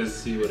 They're gonna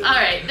see what it is.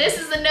 Alright, this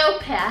is a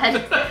notepad,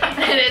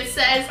 and it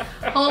says,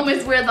 "Home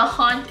is where the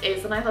haunt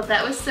is," and I thought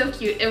that was so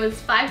cute. It was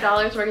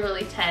 $5,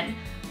 regularly $10,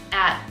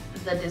 at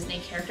the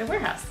Disney Character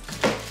Warehouse.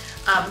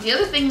 The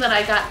other thing that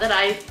I got that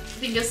I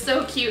think is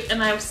so cute,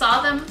 and I saw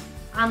them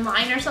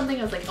online or something,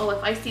 I was like, oh,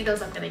 if I see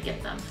those, I'm gonna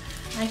get them.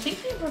 And I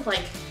think they were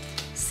like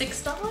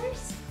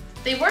 $6?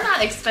 They were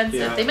not expensive.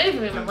 Yeah, they might have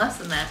been even less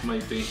than that.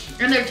 Might be.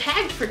 And they're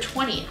tagged for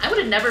 $20. I would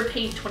have never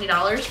paid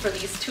 $20 for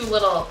these 2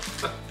 little,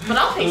 but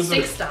I'll pay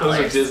 $6. Those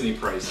are Disney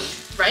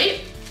prices.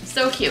 Right?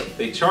 So cute.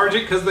 They charge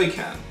it because they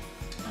can.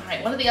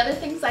 Alright, one of the other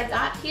things I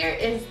got here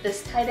is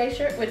this tie-dye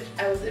shirt, which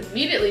I was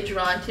immediately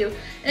drawn to.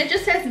 And it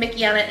just has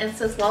Mickey on it and it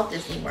says Walt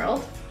Disney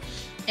World.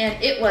 And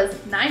it was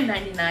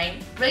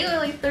 $9.99,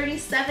 regularly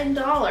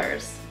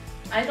 $37.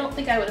 I don't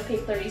think I would have paid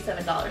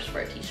 $37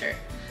 for a t-shirt,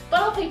 but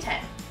I'll pay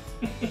 $10.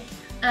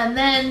 And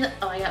then,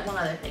 oh, I got one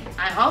other thing.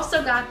 I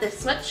also got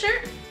this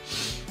sweatshirt.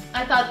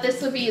 I thought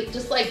this would be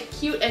just like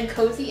cute and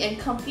cozy and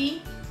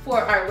comfy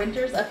for our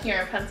winters up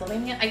here in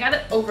Pennsylvania. I got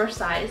it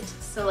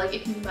oversized, so like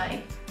it can be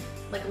my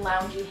like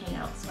loungy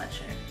hangout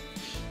sweatshirt.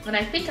 And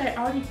I think I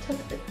already took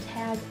the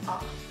tag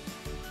off.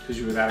 Because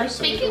you were that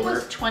excited. I think it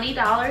was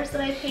 $20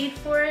 that I paid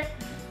for it,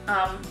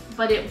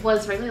 but it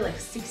was regularly like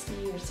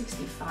 $60 or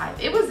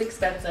 $65. It was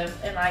expensive,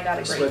 and I got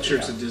a great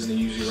Sweatshirts deal. at Disney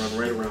usually run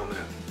right around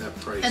that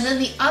price. And then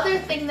the other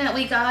thing that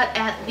we got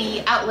at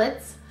the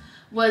outlets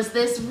was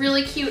this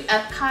really cute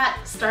Epcot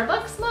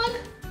Starbucks mug,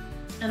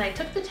 and I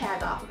took the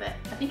tag off of it.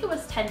 I think it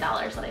was $10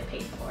 that I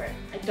paid for it.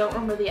 I don't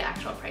remember the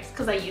actual price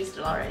because I used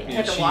it already. I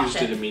had to wash it.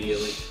 She used it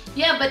immediately.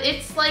 Yeah, but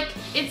it's like,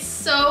 it's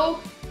so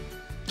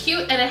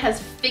cute, and it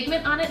has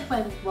Figment on it, who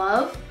I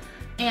love,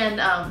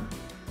 and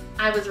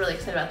I was really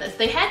excited about this.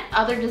 They had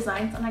other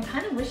designs, and I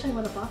kind of wish I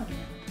would have bought them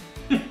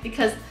yet.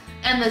 Because,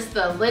 and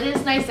the lid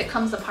is nice, it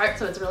comes apart,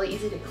 so it's really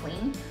easy to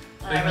clean.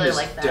 And I really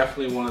like that.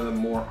 Definitely one of the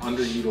more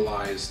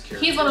underutilized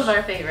characters. He's one of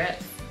our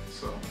favorites.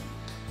 So,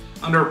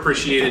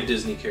 underappreciated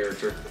Disney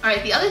character.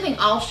 Alright, the other thing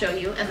I'll show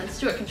you, and then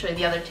Stuart can show you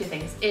the other 2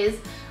 things, is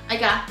I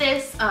got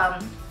this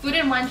Food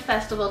and Wine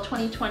Festival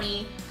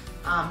 2020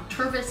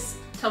 Turvis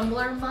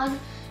tumbler mug.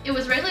 It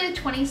was regularly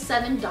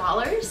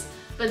 $27,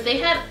 but they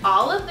had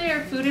all of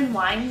their food and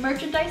wine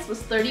merchandise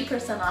was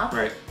 30% off.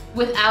 Right.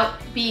 Without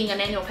being an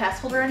annual pass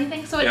holder or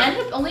anything, so it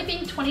ended up only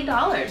being $20.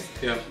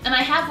 Yeah. And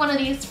I have one of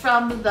these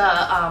from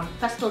the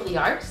Festival of the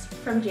Arts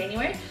from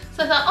January,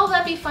 so I thought, oh,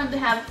 that'd be fun to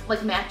have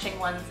like matching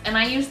ones. And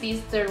I use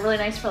these; they're really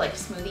nice for like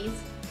smoothies,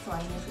 so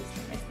I use these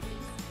for my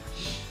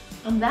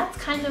smoothies. And that's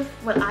kind of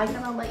what I'm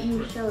gonna let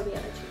you show the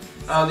other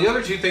 2. The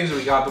other 2 things that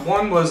we got, the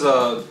one was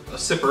a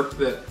sipper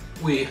that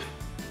we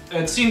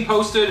had seen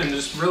posted and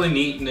just really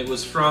neat, and it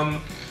was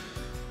from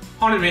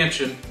Haunted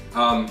Mansion.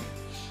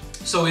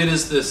 So it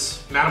is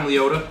this Madame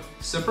Leota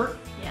sipper.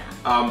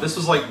 Yeah. This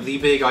was like the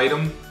big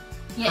item.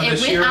 Yeah,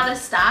 it went out of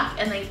stock,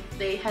 and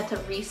they had to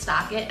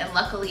restock it, and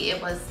luckily it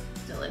was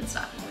still in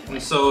stock.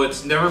 And so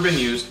it's never been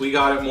used. We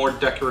got it more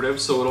decorative,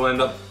 so it'll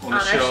end up on the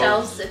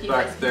shelves if you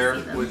back guys can there,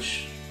 see them.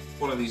 which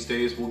one of these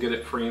days we'll get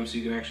it framed so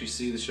you can actually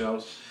see the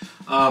shelves.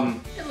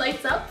 It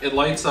lights up. It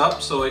lights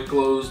up, so it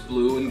glows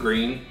blue and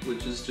green,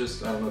 which is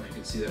just, I don't know if you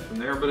can see that from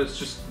there, but it's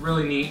just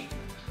really neat.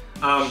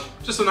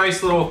 Just a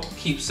nice little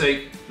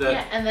keepsake that...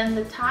 Yeah, and then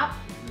the top...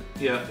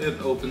 Yeah, it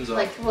opens up.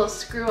 Like will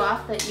screw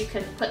off that you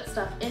can put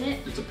stuff in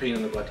it. It's a pain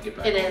in the butt to get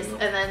back. It is,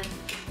 and then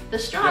the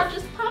straw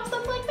just pops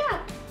up like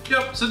that.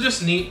 Yep, so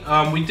just neat.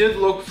 We did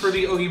look for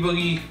the Oogie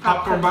Boogie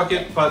popcorn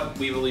bucket, but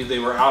we believe they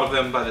were out of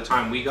them by the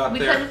time we got there.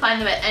 We couldn't find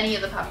them at any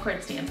of the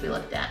popcorn stands we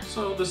looked at.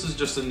 So this is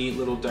just a neat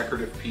little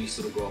decorative piece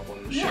that'll go up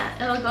on the shelf.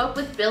 Yeah, it'll go up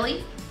with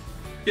Billy.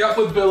 Yep,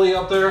 with Billy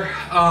up there.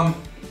 And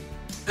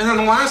then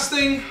the last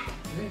thing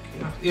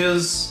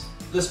is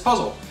this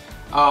puzzle.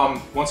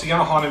 Once again,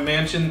 a Haunted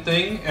Mansion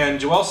thing, and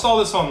Joelle saw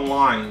this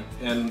online,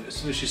 and as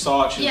soon as she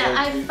saw it, she was like,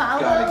 I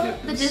follow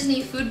the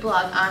Disney food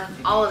blog on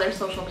all of their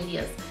social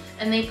medias,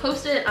 and they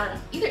posted it on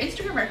either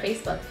Instagram or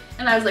Facebook.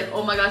 And I was like,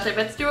 oh my gosh, I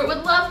bet Stuart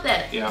would love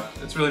that. Yeah,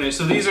 it's really nice.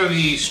 So these are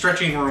the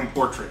stretching room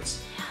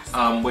portraits,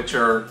 yes. Which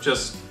are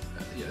just,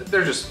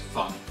 they're just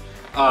fun.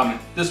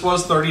 This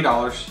was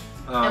 $30.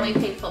 And we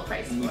paid full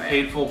price for it. We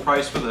paid full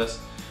price for this.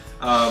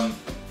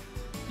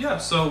 Yeah,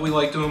 so we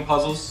like doing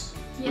puzzles.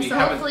 Yeah, we so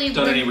haven't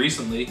done any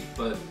recently,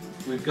 but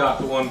we've got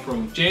the one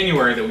from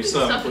January that we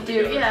still haven't put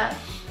together. Yeah.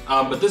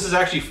 But this is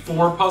actually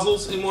 4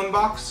 puzzles in one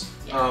box.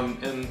 Yeah.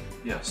 And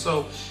yeah,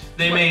 so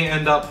they may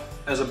end up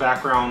as a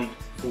background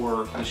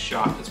for this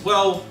shot as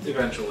well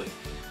eventually.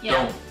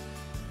 Yeah.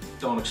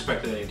 Don't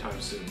expect it anytime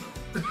soon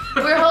though.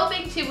 We're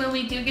hoping to, when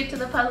we do get to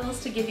the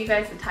puzzles, to give you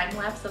guys a time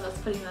lapse of us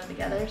putting them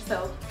together.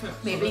 So yeah,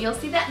 maybe you'll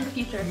see that in the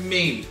future.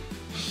 Maybe.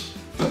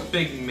 A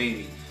big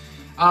maybe.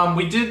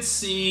 We did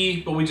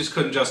see, but we just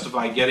couldn't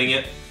justify getting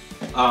it.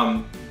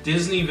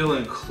 Disney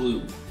Villain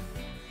Clue,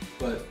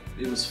 but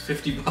it was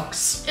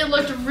 $50. It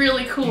looked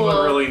really cool. It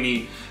looked really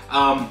neat.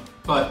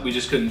 But we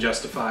just couldn't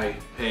justify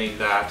paying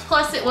that.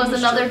 Plus it was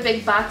another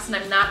big box and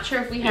I'm not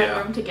sure if we had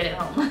room to get it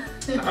home.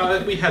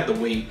 We had the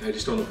weight, I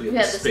just don't know if we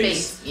had the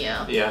space.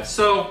 Yeah. Yeah,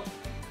 so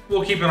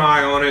we'll keep an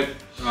eye on it.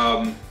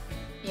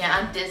 Yeah,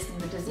 on the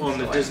Disney store. On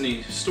the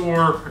Disney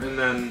store, and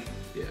then,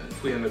 yeah,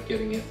 if we end up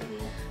getting it,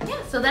 we'll...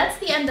 Yeah, so that's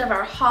the end of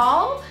our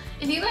haul.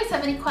 If you guys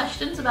have any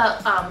questions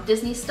about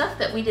Disney stuff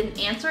that we didn't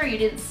answer or you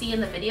didn't see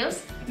in the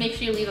videos, make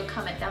sure you leave a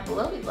comment down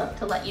below. We'd love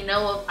to let you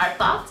know our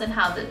thoughts and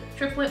how the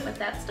trip went with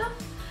that stuff.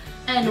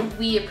 And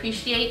we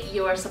appreciate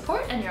your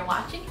support and your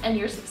watching and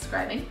your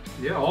subscribing.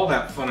 Yeah, all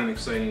that fun and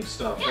exciting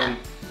stuff. Yeah. And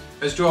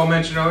as Joel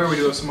mentioned earlier, we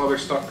do have some other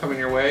stuff coming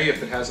your way,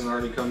 if it hasn't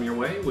already come your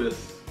way,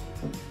 with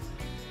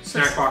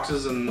snack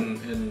boxes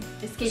and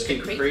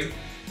Escape the Crate.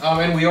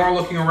 And we are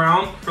looking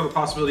around for the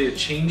possibility of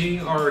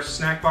changing our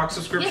snack box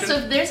subscription. Yeah, so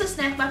if there's a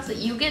snack box that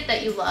you get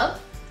that you love,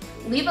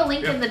 leave a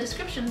link in the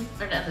description,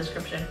 or not the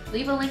description,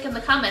 leave a link in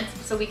the comments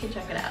so we can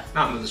check it out.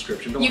 Not in the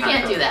description. You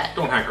can't do that.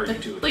 Don't hack our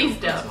YouTube. Please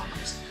don't. That's not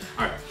nice.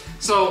 All right.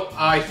 So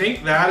I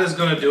think that is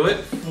going to do it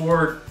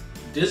for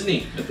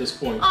Disney at this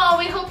point. Oh,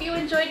 we hope you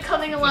enjoyed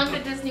coming along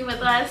to Disney with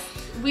us.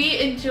 We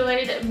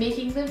enjoyed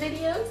making the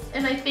videos,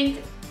 and I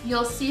think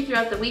you'll see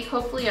throughout the week,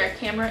 hopefully our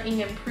cameraing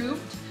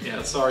improved.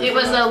 Yeah, sorry. It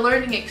was a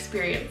learning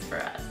experience for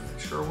us.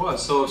 It sure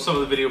was. So if some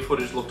of the video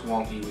footage looked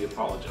wonky, we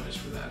apologize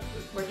for that.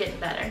 But we're getting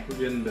better. We're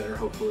getting better,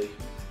 hopefully.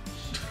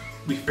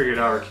 We figured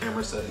out our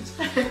camera settings.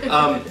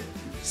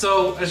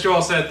 So, as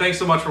Joel said, thanks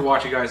so much for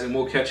watching, guys, and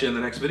we'll catch you in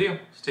the next video.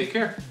 So take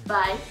care.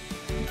 Bye.